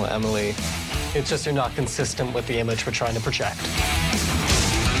personal, Emily. It's just you're not consistent with the image we're trying to project.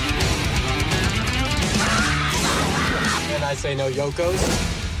 And I say no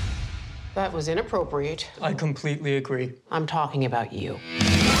Yokos. That was inappropriate. I completely agree. I'm talking about you.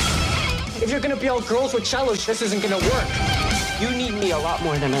 If you're gonna be all girls with cellos, this isn't gonna work. You need me a lot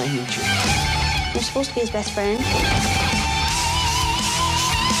more than I need you. You're supposed to be his best friend.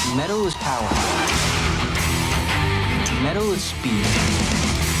 Metal is power. Metal is speed.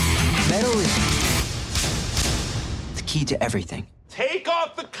 Metal is the key to everything. Take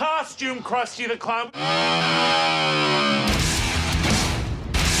off the costume, Krusty the Clown.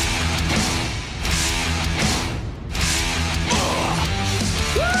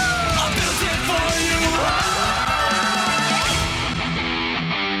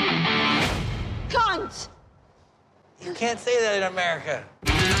 can't say that in America.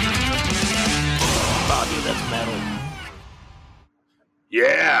 Oh, dude, that's metal.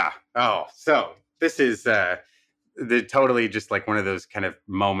 Yeah. Oh, so this is the totally just like one of those kind of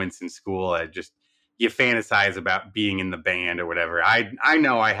moments in school. You fantasize about being in the band or whatever. I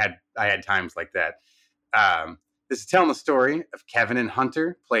know I had times like that. This is telling the story of Kevin and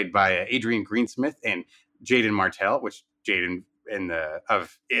Hunter, played by Adrian Greensmith and Jaden Martell, which Jaden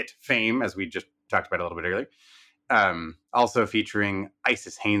of It fame, as we just talked about a little bit earlier. Also featuring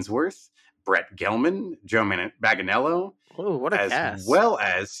Isis Hainsworth, Brett Gelman, Joe Manganiello. Oh, what a as cast. well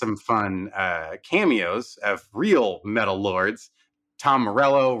as some fun cameos of real metal lords: Tom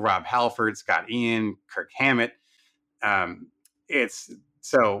Morello, Rob Halford, Scott Ian, Kirk Hammett. We've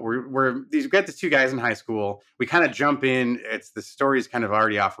got these two guys in high school. We kind of jump in. The story's kind of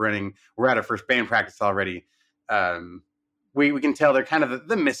already off running. We're at our first band practice already. We can tell they're kind of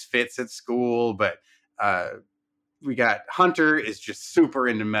the misfits at school, but we got Hunter is just super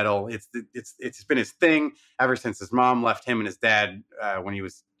into metal. It's been his thing ever since his mom left him and his dad when he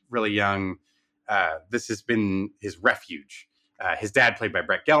was really young. This has been his refuge. His dad, played by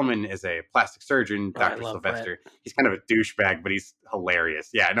Brett Gelman, is a plastic surgeon, Dr. Sylvester. Brett. He's kind of a douchebag, but he's hilarious.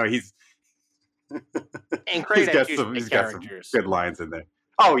 Yeah, no, he's and he's got some good lines in there.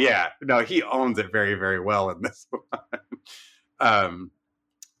 Oh yeah, no, he owns it very, very well in this one.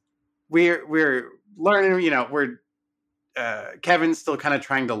 We're learning. Kevin's still kind of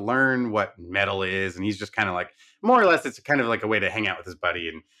trying to learn what metal is, and he's just kind of like, more or less, it's kind of like a way to hang out with his buddy.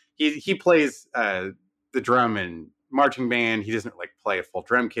 And he plays the drum and marching band. He doesn't like play a full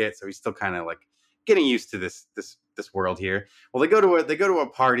drum kit, so he's still kind of like getting used to this world here. Well, they go to a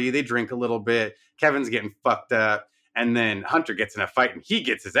party, they drink a little bit. Kevin's getting fucked up, and then Hunter gets in a fight, and he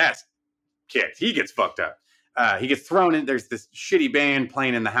gets his ass kicked. He gets fucked up. He gets thrown in. There's this shitty band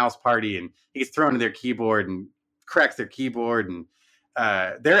playing in the house party, and he gets thrown in their keyboard and cracks their keyboard. And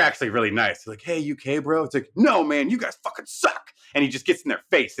they're actually really nice. They're like, "Hey, UK, bro." It's like, "No, man, you guys fucking suck." And he just gets in their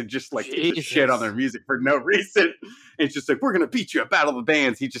face and just like takes a shit on their music for no reason. And it's just like, "We're going to beat you at Battle of the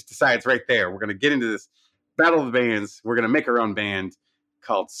Bands." He just decides right there, we're going to get into this Battle of the Bands. We're going to make our own band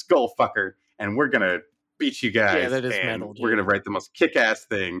called Skullfucker, and we're going to beat you guys. Yeah, that is and metal, dude. We're going to write the most kick-ass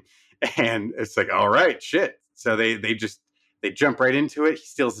thing. And it's like, all right, shit. So they jump right into it. He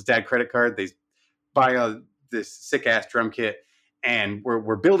steals his dad's credit card. They buy this sick-ass drum kit, and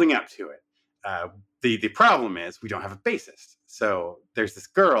we're building up to it. The problem is we don't have a bassist. So there's this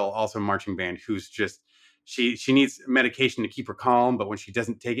girl, also in marching band, who's just, she needs medication to keep her calm, but when she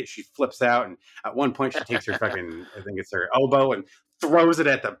doesn't take it, she flips out. And at one point, she takes her fucking, I think it's her elbow, and throws it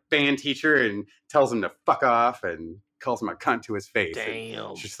at the band teacher and tells him to fuck off and calls him a cunt to his face.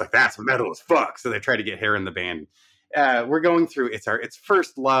 Damn. She's like, "That's metal as fuck." So they try to get her in the band. We're going through, it's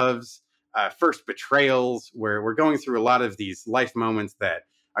first loves, first betrayals, where we're going through a lot of these life moments that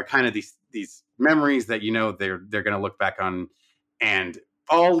are kind of these memories that, they're going to look back on, and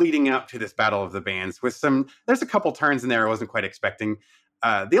all leading up to this Battle of the Bands with there's a couple turns in there I wasn't quite expecting.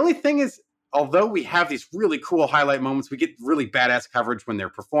 The only thing is, although we have these really cool highlight moments, we get really badass coverage when they're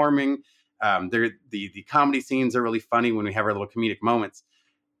performing. The comedy scenes are really funny when we have our little comedic moments.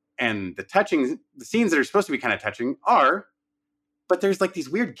 And the scenes that are supposed to be kind of touching but there's like these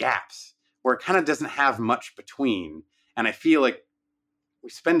weird gaps where it kind of doesn't have much between. And I feel like we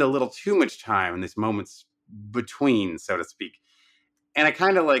spend a little too much time in these moments between, so to speak. And I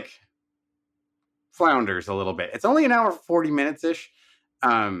kind of like flounders a little bit. It's only an hour, 40 minutes-ish.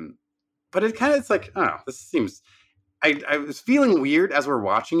 But it kind of, it's like, oh, this seems, I was feeling weird as we're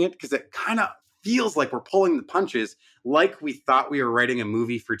watching it, because it kind of feels like we're pulling the punches, like we thought we were writing a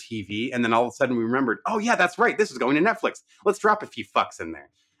movie for TV. And then all of a sudden we remembered, oh yeah, that's right, this is going to Netflix. Let's drop a few fucks in there.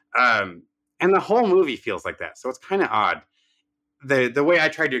 And the whole movie feels like that. So it's kind of odd. The way I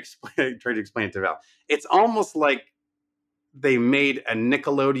tried to explain it to Val, it's almost like they made a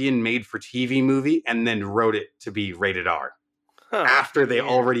Nickelodeon made-for-TV movie and then wrote it to be rated R after they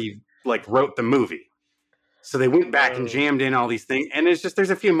already wrote the movie. So they went back and jammed in all these things, and there's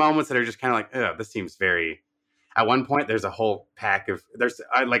a few moments that are just kind of like, oh, this seems very. At one point, there's a whole pack of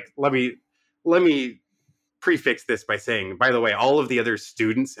let me prefix this by saying, by the way, all of the other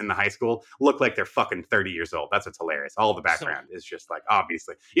students in the high school look like they're fucking 30 years old. That's what's hilarious. All the background is just like,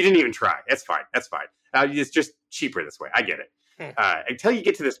 obviously, you didn't even try. That's fine. It's just cheaper this way. I get it. Until you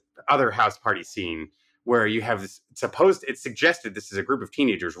get to this other house party scene where you have this it's suggested this is a group of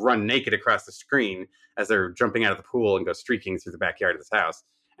teenagers run naked across the screen as they're jumping out of the pool and go streaking through the backyard of this house.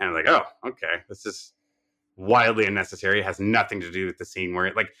 And I'm like, oh, okay, this is wildly unnecessary. It has nothing to do with the scene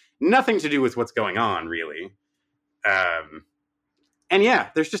where nothing to do with what's going on, really. And yeah,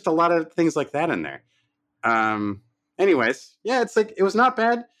 there's just a lot of things like that in there. And anyways, yeah, it's like it was not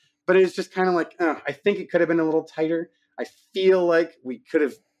bad, but it was just kind of like I think it could have been a little tighter. I feel like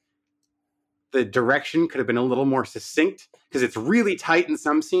the direction could have been a little more succinct because it's really tight in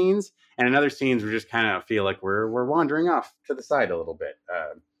some scenes, and in other scenes we just kind of feel like we're wandering off to the side a little bit.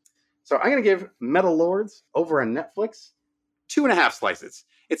 So I'm gonna give Metal Lords over on Netflix 2.5 slices.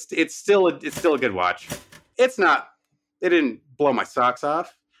 It's still a good watch. It didn't blow my socks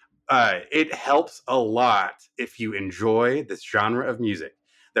off. It helps a lot if you enjoy this genre of music.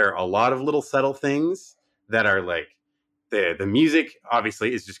 There are a lot of little subtle things that are like the music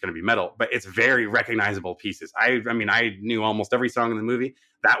obviously is just going to be metal, but it's very recognizable pieces. I mean, I knew almost every song in the movie.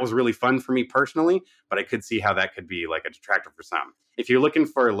 That was really fun for me personally, but I could see how that could be like a detractor for some. If you're looking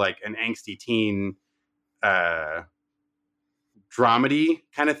for like an angsty teen dramedy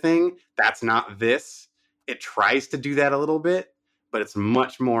kind of thing, that's not this. It tries to do that a little bit, but it's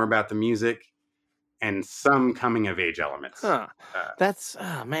much more about the music and some coming of age elements. Huh. That's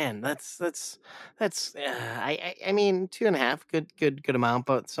I mean 2.5, good amount.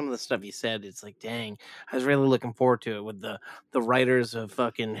 But some of the stuff you said, it's like, dang, I was really looking forward to it with the writers of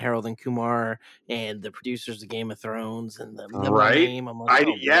fucking Harold and Kumar and the producers of Game of Thrones and the right. Name. I'm like,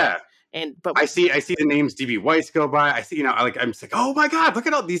 yeah. But I see the names D.B. Weiss go by. I see, I'm just like, oh my God, look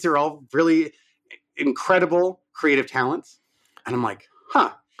at all these are all really incredible creative talents. And I'm like,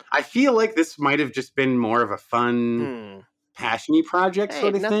 I feel like this might have just been more of a fun, passion-y project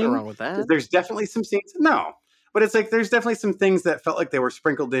sort of nothing thing. wrong with that. There's definitely some scenes. No, but it's like there's definitely some things that felt like they were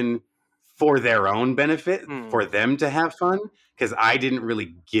sprinkled in for their own benefit, for them to have fun, because I didn't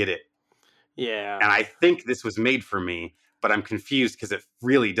really get it. Yeah. And I think this was made for me, but I'm confused because it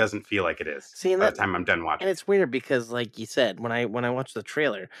really doesn't feel like it is. See, by the time I'm done watching. And it's weird because, like you said, when I watched the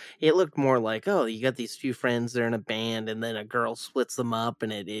trailer, it looked more like, oh, you got these few friends, they're in a band, and then a girl splits them up,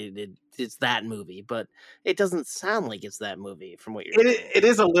 and it's that movie. But it doesn't sound like it's that movie from what you're saying. It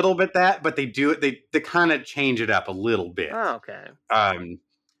is a little bit that, but they do it. They kind of change it up a little bit. Oh, okay.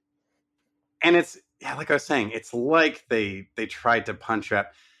 And it's like I was saying, it's like they tried to punch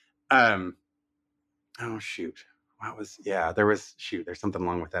up. Oh shoot. There's something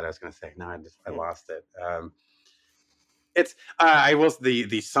wrong with that I was going to say. No, I lost it.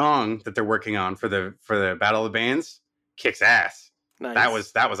 The song that they're working on for the Battle of the Bands kicks ass.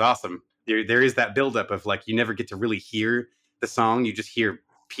 Nice. That was awesome. There is that buildup of like, you never get to really hear the song. You just hear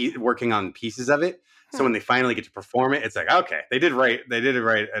working on pieces of it. So when they finally get to perform it, it's like, okay, they did it right.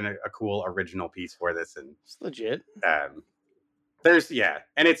 And a cool original piece for this. And it's legit. And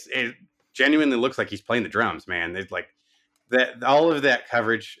it genuinely looks like he's playing the drums, man. It's like that. All of that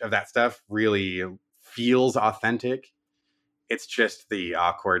coverage of that stuff really feels authentic. It's just the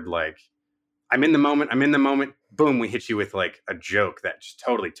awkward, like, I'm in the moment. Boom, we hit you with like a joke that just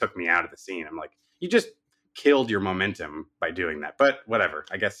totally took me out of the scene. I'm like, you just killed your momentum by doing that. But whatever.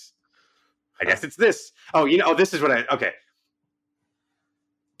 I guess it's this. This is what okay.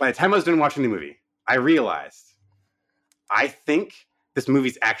 By the time I was done watching the movie, I realized I think this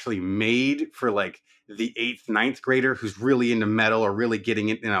movie's actually made for like the 8th, 9th grader who's really into metal or really getting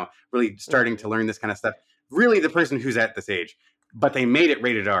it, really starting to learn this kind of stuff. Really the person who's at this age. But they made it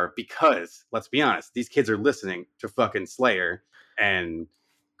rated R because, let's be honest, these kids are listening to fucking Slayer and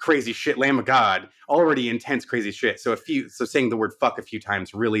crazy shit, Lamb of God, already intense crazy shit. So saying the word fuck a few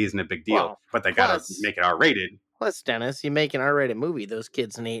times really isn't a big deal. Well, but they gotta make it R rated. Plus, Dennis, you make an R-rated movie, those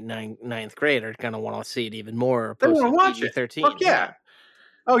kids in 8th, 9th grade are going to want to see it even more. They want to watch PG-13. it. Fuck yeah.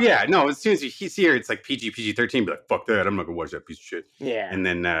 Oh yeah, no. As soon as you see her, it's like PG-13. Be like, fuck that! I'm not gonna watch that piece of shit. Yeah. And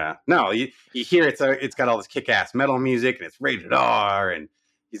then you hear it's got all this kick-ass metal music and it's rated R and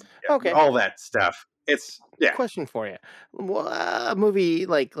all that stuff. It's Question for you: a movie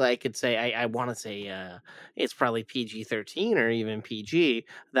like I could say I want to say it's probably PG-13 or even PG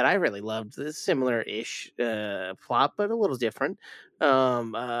that I really loved. This similar-ish plot, but a little different.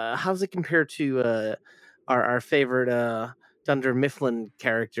 How's it compared to our favorite? Dunder Mifflin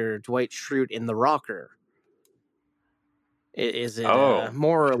character Dwight Schrute in The Rocker? Is it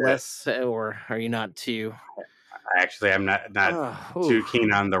more or less, or are you not too? Actually, I'm not too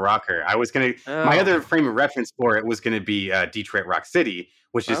keen on The Rocker. I was gonna my other frame of reference for it was gonna be Detroit Rock City,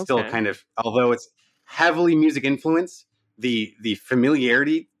 which is still kind of, although it's heavily music influence, the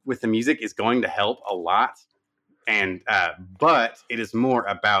familiarity with the music is going to help a lot, and but it is more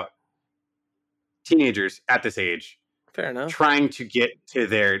about teenagers at this age. Fair enough. Trying to get to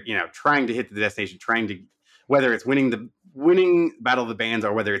their, trying to hit the destination, whether it's winning Battle of the Bands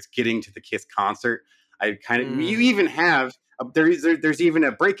or whether it's getting to the Kiss concert. You even have there's even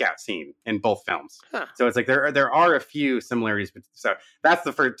a breakout scene in both films. Huh. So it's like there are a few similarities. So that's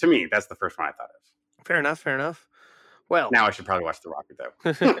the first one I thought of. Fair enough. Well, now I should probably watch The Rocket though.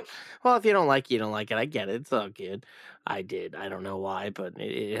 well, if you don't like it, you don't like it. I get it. It's all good. I did. I don't know why, but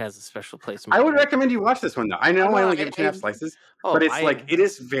it has a special place in my I would heart. recommend you watch this one though. I know I only give it 2.5 slices, but it's it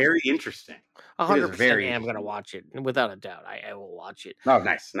is very interesting. 100% am gonna watch it without a doubt. I will watch it. Oh,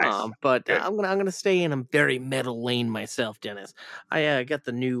 nice. But I'm gonna stay in a very metal lane myself, Dennis. I got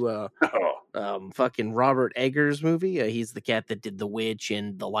the new fucking Robert Eggers movie. He's the cat that did The Witch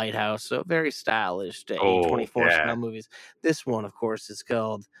and The Lighthouse. So very stylish A24 style movies. This one, of course, is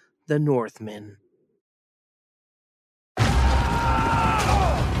called The Northman.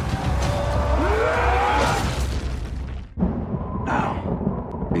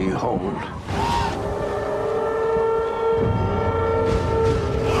 Now, behold.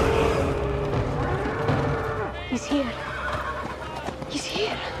 He's here. He's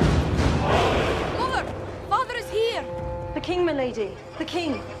here. Mother! Father is here! The king, milady. The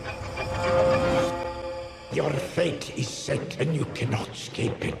king. Your fate is set and you cannot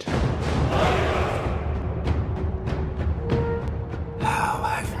escape it. How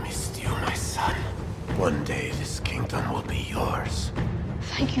I've missed you, my son. One day this kingdom will be yours.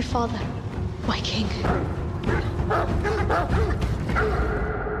 Thank you, Father. My king.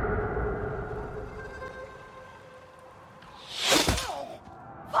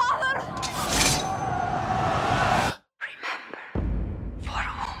 Father! For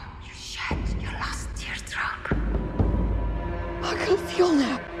whom you shed your last teardrop. I can feel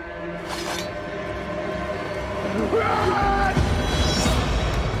now.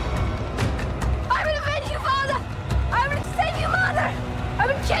 I will avenge you, Father! I will save you, Mother! I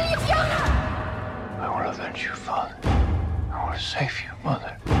will kill you, Fiona! I will avenge you, Father. I will save you,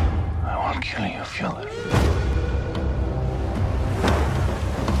 Mother. I will kill you, Fiona.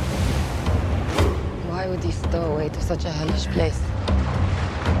 Why would he stow away to such a hellish place?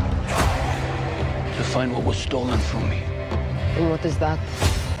 To find what was stolen from me. And what is that?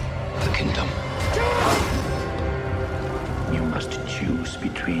 The kingdom. You must choose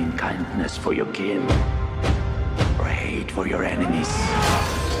between kindness for your kin or hate for your enemies.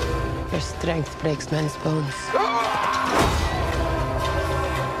 Your strength breaks men's bones.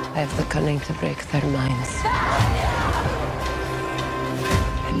 I have the cunning to break their minds.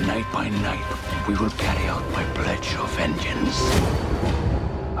 And night by night, we will carry out my pledge of vengeance.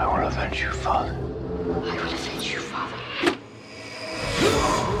 I will avenge you, Father. I will avenge you, Father.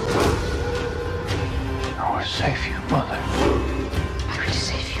 I will save you, Mother. I will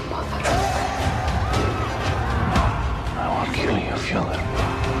save you, Mother. I will kill you, Fiona.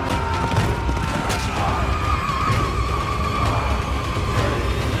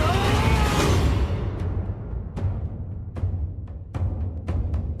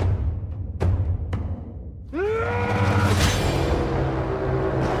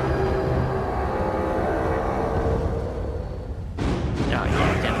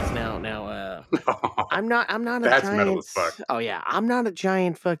 I'm not a That's giant. metal as fuck. Oh yeah, I'm not a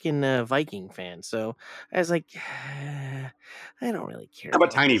giant fucking Viking fan. So I was like, I don't really care. How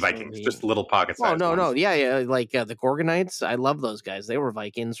about tiny Vikings? Just little pocket Oh sized no, yeah, like the Gorgonites. I love those guys. They were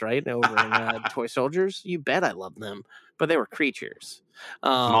Vikings, right? Over in Toy Soldiers. You bet I love them, but they were creatures.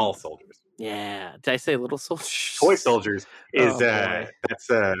 Small soldiers. Yeah. Did I say little soldiers? Toy Soldiers is boy. that's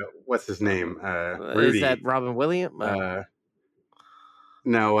what's his name? Rudy. Is that Robin Williams?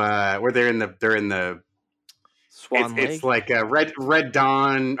 No, where they're in the Swan Lake. It's like Red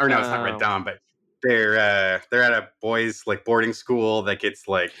Dawn, or no, it's not Red Dawn, but they're at a boys like boarding school that gets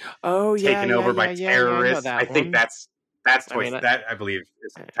like taken over by terrorists. I think that's Toy. That I believe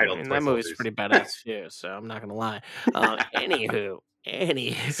is titled. Toy that movie's Soldiers. pretty badass too. So I'm not gonna lie. Anywho.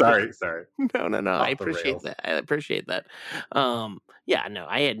 Sorry. No. I appreciate that. Yeah, no,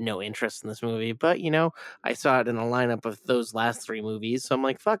 I had no interest in this movie, but I saw it in a lineup of those last 3 movies, so I'm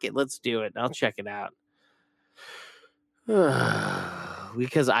like, fuck it, let's do it. I'll check it out.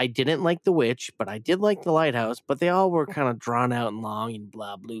 Because I didn't like The Witch, but I did like The Lighthouse, but they all were kind of drawn out and long and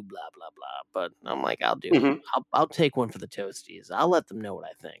blah, blah, blah, blah, blah. But I'm like, I'll do it. I'll take one for the toasties. I'll let them know what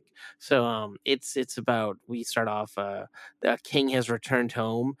I think. So it's about, we start off, the king has returned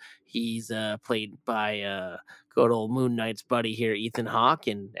home. He's played by good old Moon Knight's buddy here, Ethan Hawke,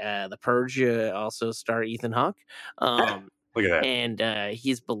 and The Purge also star Ethan Hawke. Look at that. And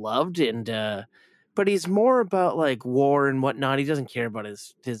he's beloved, and but he's more about like war and whatnot. He doesn't care about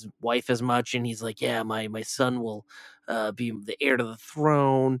his wife as much, and he's like, yeah, my son will be the heir to the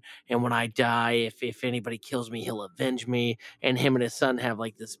throne, and when I die, if anybody kills me, he'll avenge me. And him and his son have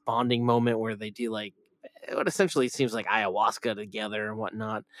like this bonding moment where they do like what essentially seems like ayahuasca together and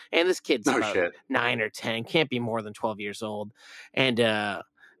whatnot. And this kid's about 9 or 10, can't be more than 12 years old. And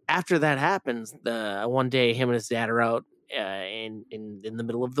after that happens, one day him and his dad are out in the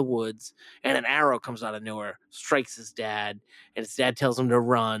middle of the woods, and an arrow comes out of nowhere, strikes his dad, and his dad tells him to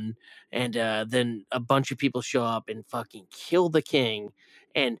run, and then a bunch of people show up and fucking kill the king,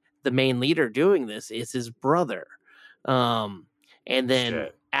 and the main leader doing this is his brother. And then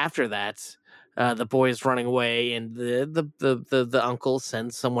after that, the boy is running away, and the uncle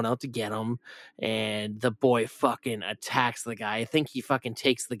sends someone out to get him, and the boy fucking attacks the guy. I think he fucking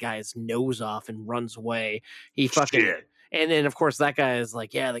takes the guy's nose off and runs away. He fucking and then of course that guy is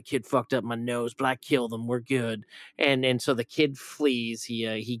like, yeah, the kid fucked up my nose, but I killed him. We're good. And so the kid flees.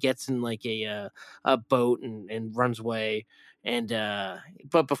 He gets in like a boat and runs away. And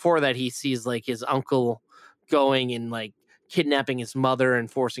but before that, he sees like his uncle going and like kidnapping his mother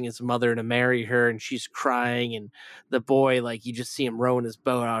and forcing his mother to marry her, and she's crying, and the boy, like, you just see him rowing his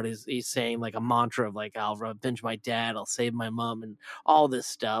boat out. He's saying like a mantra of like, I'll avenge my dad, I'll save my mom, and all this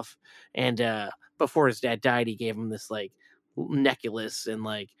stuff. And before his dad died, he gave him this like necklace, and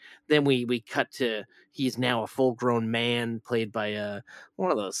like then we cut to he's now a full grown man played by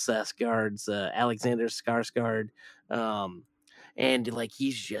one of those Skarsgårds, Alexander Skarsgård. And like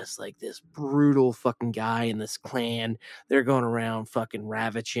he's just like this brutal fucking guy in this clan. They're going around fucking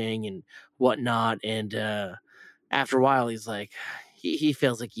ravaging and whatnot. And after a while, he's like, he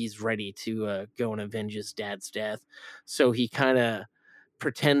feels like he's ready to go and avenge his dad's death. So he kind of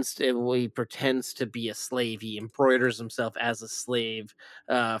pretends to be a slave. He embroiders himself as a slave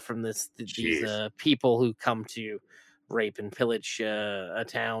from these people who come to rape and pillage a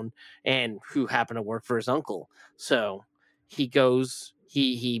town and who happen to work for his uncle. So he goes,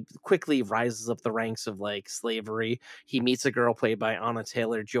 he quickly rises up the ranks of like slavery. He meets a girl played by Anna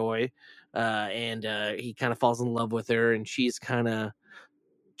Taylor-Joy, and he kind of falls in love with her, and she's kind of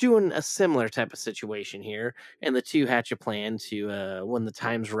doing a similar type of situation here. And the two hatch a plan to when the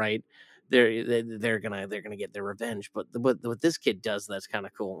time's right, they're gonna get their revenge. But what this kid does that's kind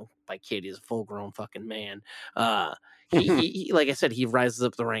of cool. By kid, he's a full grown fucking man. He like I said, he rises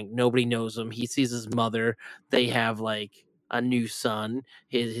up the rank. Nobody knows him. He sees his mother. They have like a new son.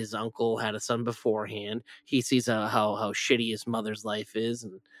 His uncle had a son beforehand. He sees how shitty his mother's life is,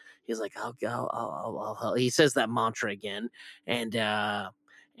 and he's like, I'll he says that mantra again. And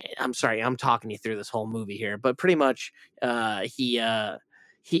I'm sorry, I'm talking you through this whole movie here, but pretty much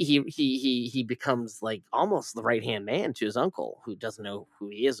he becomes like almost the right hand man to his uncle, who doesn't know who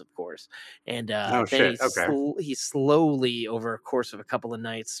he is, of course. And then he slowly, over a course of a couple of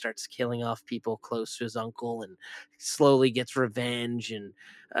nights, starts killing off people close to his uncle, and slowly gets revenge. And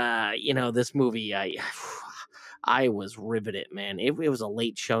this movie, I was riveted, man. It was a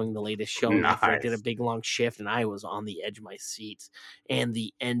late showing, the latest showing after I did a big long shift, and I was on the edge of my seat. And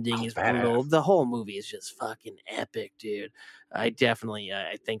the ending is brutal. The whole movie is just fucking epic, dude. I definitely,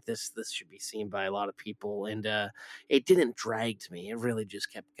 I think this should be seen by a lot of people, and it didn't drag to me. It really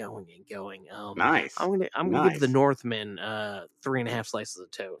just kept going and going. Nice. I'm gonna give The Northman 3.5 slices of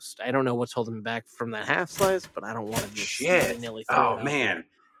toast. I don't know what's holding me back from that half slice, but I don't want to just willy-nilly throw it out man. there.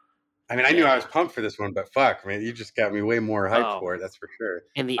 I mean, I knew I was pumped for this one, but fuck, man, you just got me way more hyped for it. That's for sure.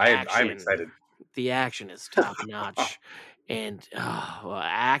 And I'm excited. The action is top notch, and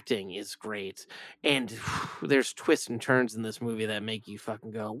acting is great. And there's twists and turns in this movie that make you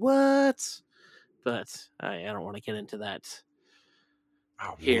fucking go, "What?" But I don't want to get into that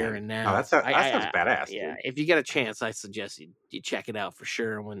here and now. That sounds badass. Yeah, dude. if you get a chance, I suggest you check it out for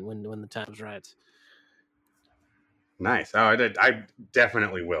sure when the time's right. Nice. Oh, I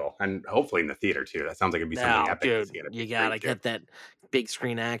definitely will, and hopefully in the theater too. That sounds like it'd be something epic. Dude, to see it. you gotta get that big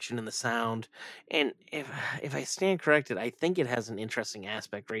screen action and the sound. And if I stand corrected, I think it has an interesting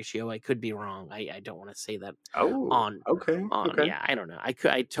aspect ratio. I could be wrong. I don't want to say that. Okay. Yeah, I don't know.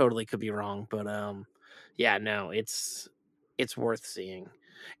 I totally could be wrong, but yeah, no, it's worth seeing.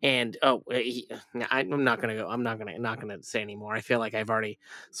 And I'm not gonna say anymore. I feel like I've already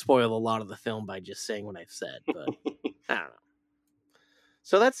spoiled a lot of the film by just saying what I've said, but I don't know.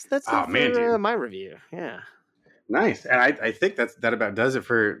 So that's it for my review. Yeah. Nice. And I think that about does it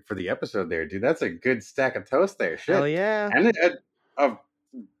for the episode there, dude. That's a good stack of toast there. Shit. Hell yeah. And a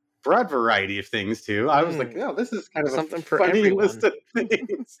broad variety of things too. I was like, oh, this is kind of something a for funny everyone. list of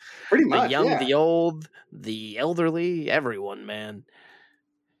things. Pretty much. The young, the old, the elderly, everyone, man.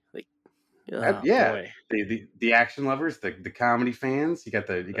 Like, boy. The action lovers, the comedy fans. You got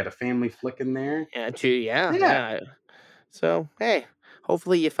a family flick in there. Yeah. So hey,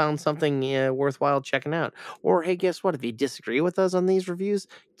 hopefully you found something worthwhile checking out. Or hey, guess what? If you disagree with us on these reviews,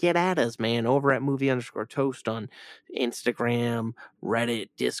 get at us, man. Over at movie_toast on Instagram, Reddit,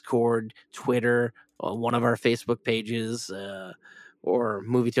 Discord, Twitter, one of our Facebook pages. or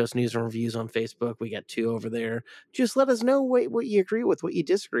Movie Toast News and Reviews on Facebook. We got 2 over there. Just let us know what you agree with, what you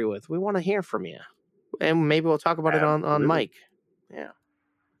disagree with. We want to hear from you. And maybe we'll talk about it on mic. Yeah.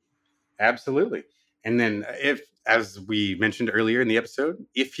 Absolutely. And then if, as we mentioned earlier in the episode,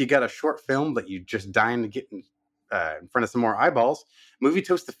 if you got a short film that you just dying to get in front of some more eyeballs, Movie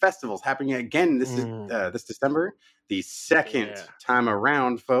Toast the Festival is happening again this December. The second time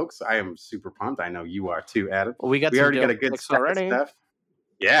around, folks. I am super pumped. I know you are too, Adam. Well, we already got a good stuff.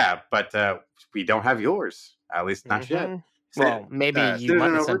 Yeah, but we don't have yours. At least not yet. Well, maybe you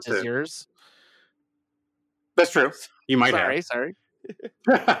might have sent us yours. That's true. You might have. Sorry.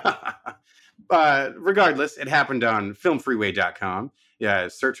 Regardless, it happened on filmfreeway.com. Yeah,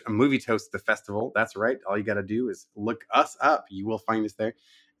 search a Movie Toast the Festival. That's right. All you got to do is look us up. You will find us there.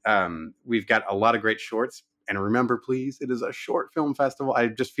 We've got a lot of great shorts. And remember, please, it is a short film festival. I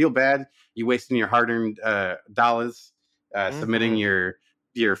just feel bad you wasting your hard-earned dollars submitting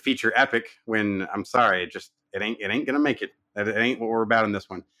your feature epic when, I'm sorry, it ain't gonna make it. It ain't what we're about in this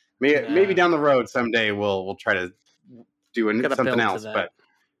one. Maybe down the road someday we'll try to do something else. But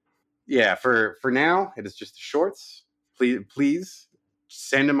yeah, for now, it is just the shorts. Please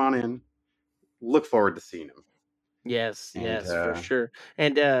send them on in. Look forward to seeing them. Yes, for sure.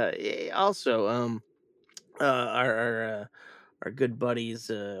 And also, our good buddies,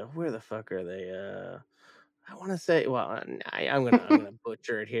 where the fuck are they? I want to say, well, I'm gonna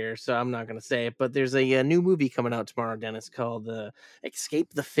butcher it here, so I'm not gonna say it. But there's a new movie coming out tomorrow, Dennis, called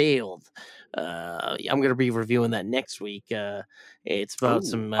 "Escape the Failed." I'm gonna be reviewing that next week. It's about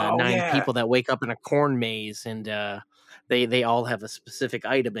some 9 people that wake up in a corn maze, and they all have a specific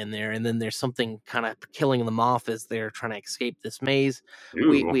item in there, and then there's something kind of killing them off as they're trying to escape this maze.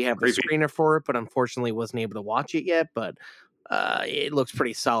 We have a screener for it, but unfortunately wasn't able to watch it yet. But it looks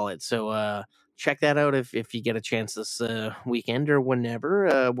pretty solid, so. Check that out if you get a chance this weekend or whenever.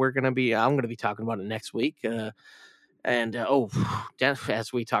 I'm gonna be talking about it next week. As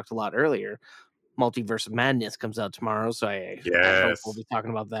we talked a lot earlier, Multiverse of Madness comes out tomorrow, so I hope we'll be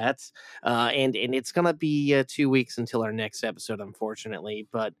talking about that. And it's gonna be 2 weeks until our next episode, unfortunately.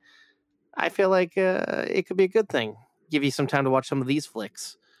 But I feel like it could be a good thing. Give you some time to watch some of these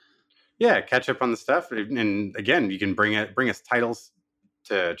flicks. Yeah, catch up on the stuff, and again, you can bring us titles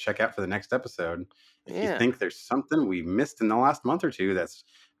to check out for the next episode. If you think there's something we missed in the last month or two that's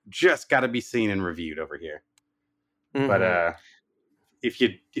just got to be seen and reviewed over here. But if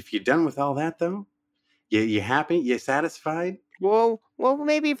you're done with all that though, you happy, you satisfied? Well,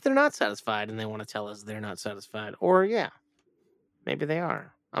 maybe if they're not satisfied and they want to tell us they're not satisfied, or maybe they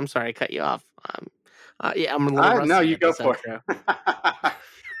are. I'm sorry, I cut you off. I'm a little rusty. No, you go for it.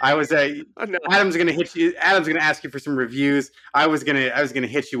 I was Adam's gonna hit you. Adam's gonna ask you for some reviews. I was gonna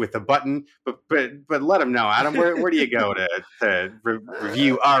hit you with a button, but let him know, Adam. Where do you go to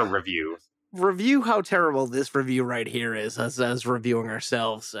review our review? Review how terrible this review right here is, us reviewing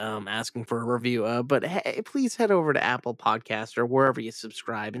ourselves, asking for a review. But hey, please head over to Apple Podcast or wherever you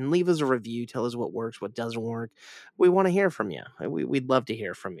subscribe and leave us a review. Tell us what works, what doesn't work. We want to hear from you. We'd love to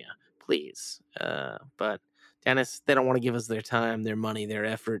hear from you, please. But. Dennis, they don't want to give us their time, their money, their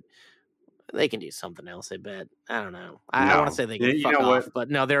effort. They can do something else, I bet. I don't know. I want to say they can fuck off, but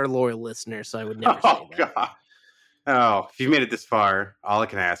no, they're a loyal listener, so I would never say that. God. Oh, if you've made it this far, all I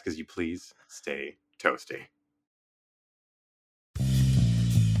can ask is you please stay toasty.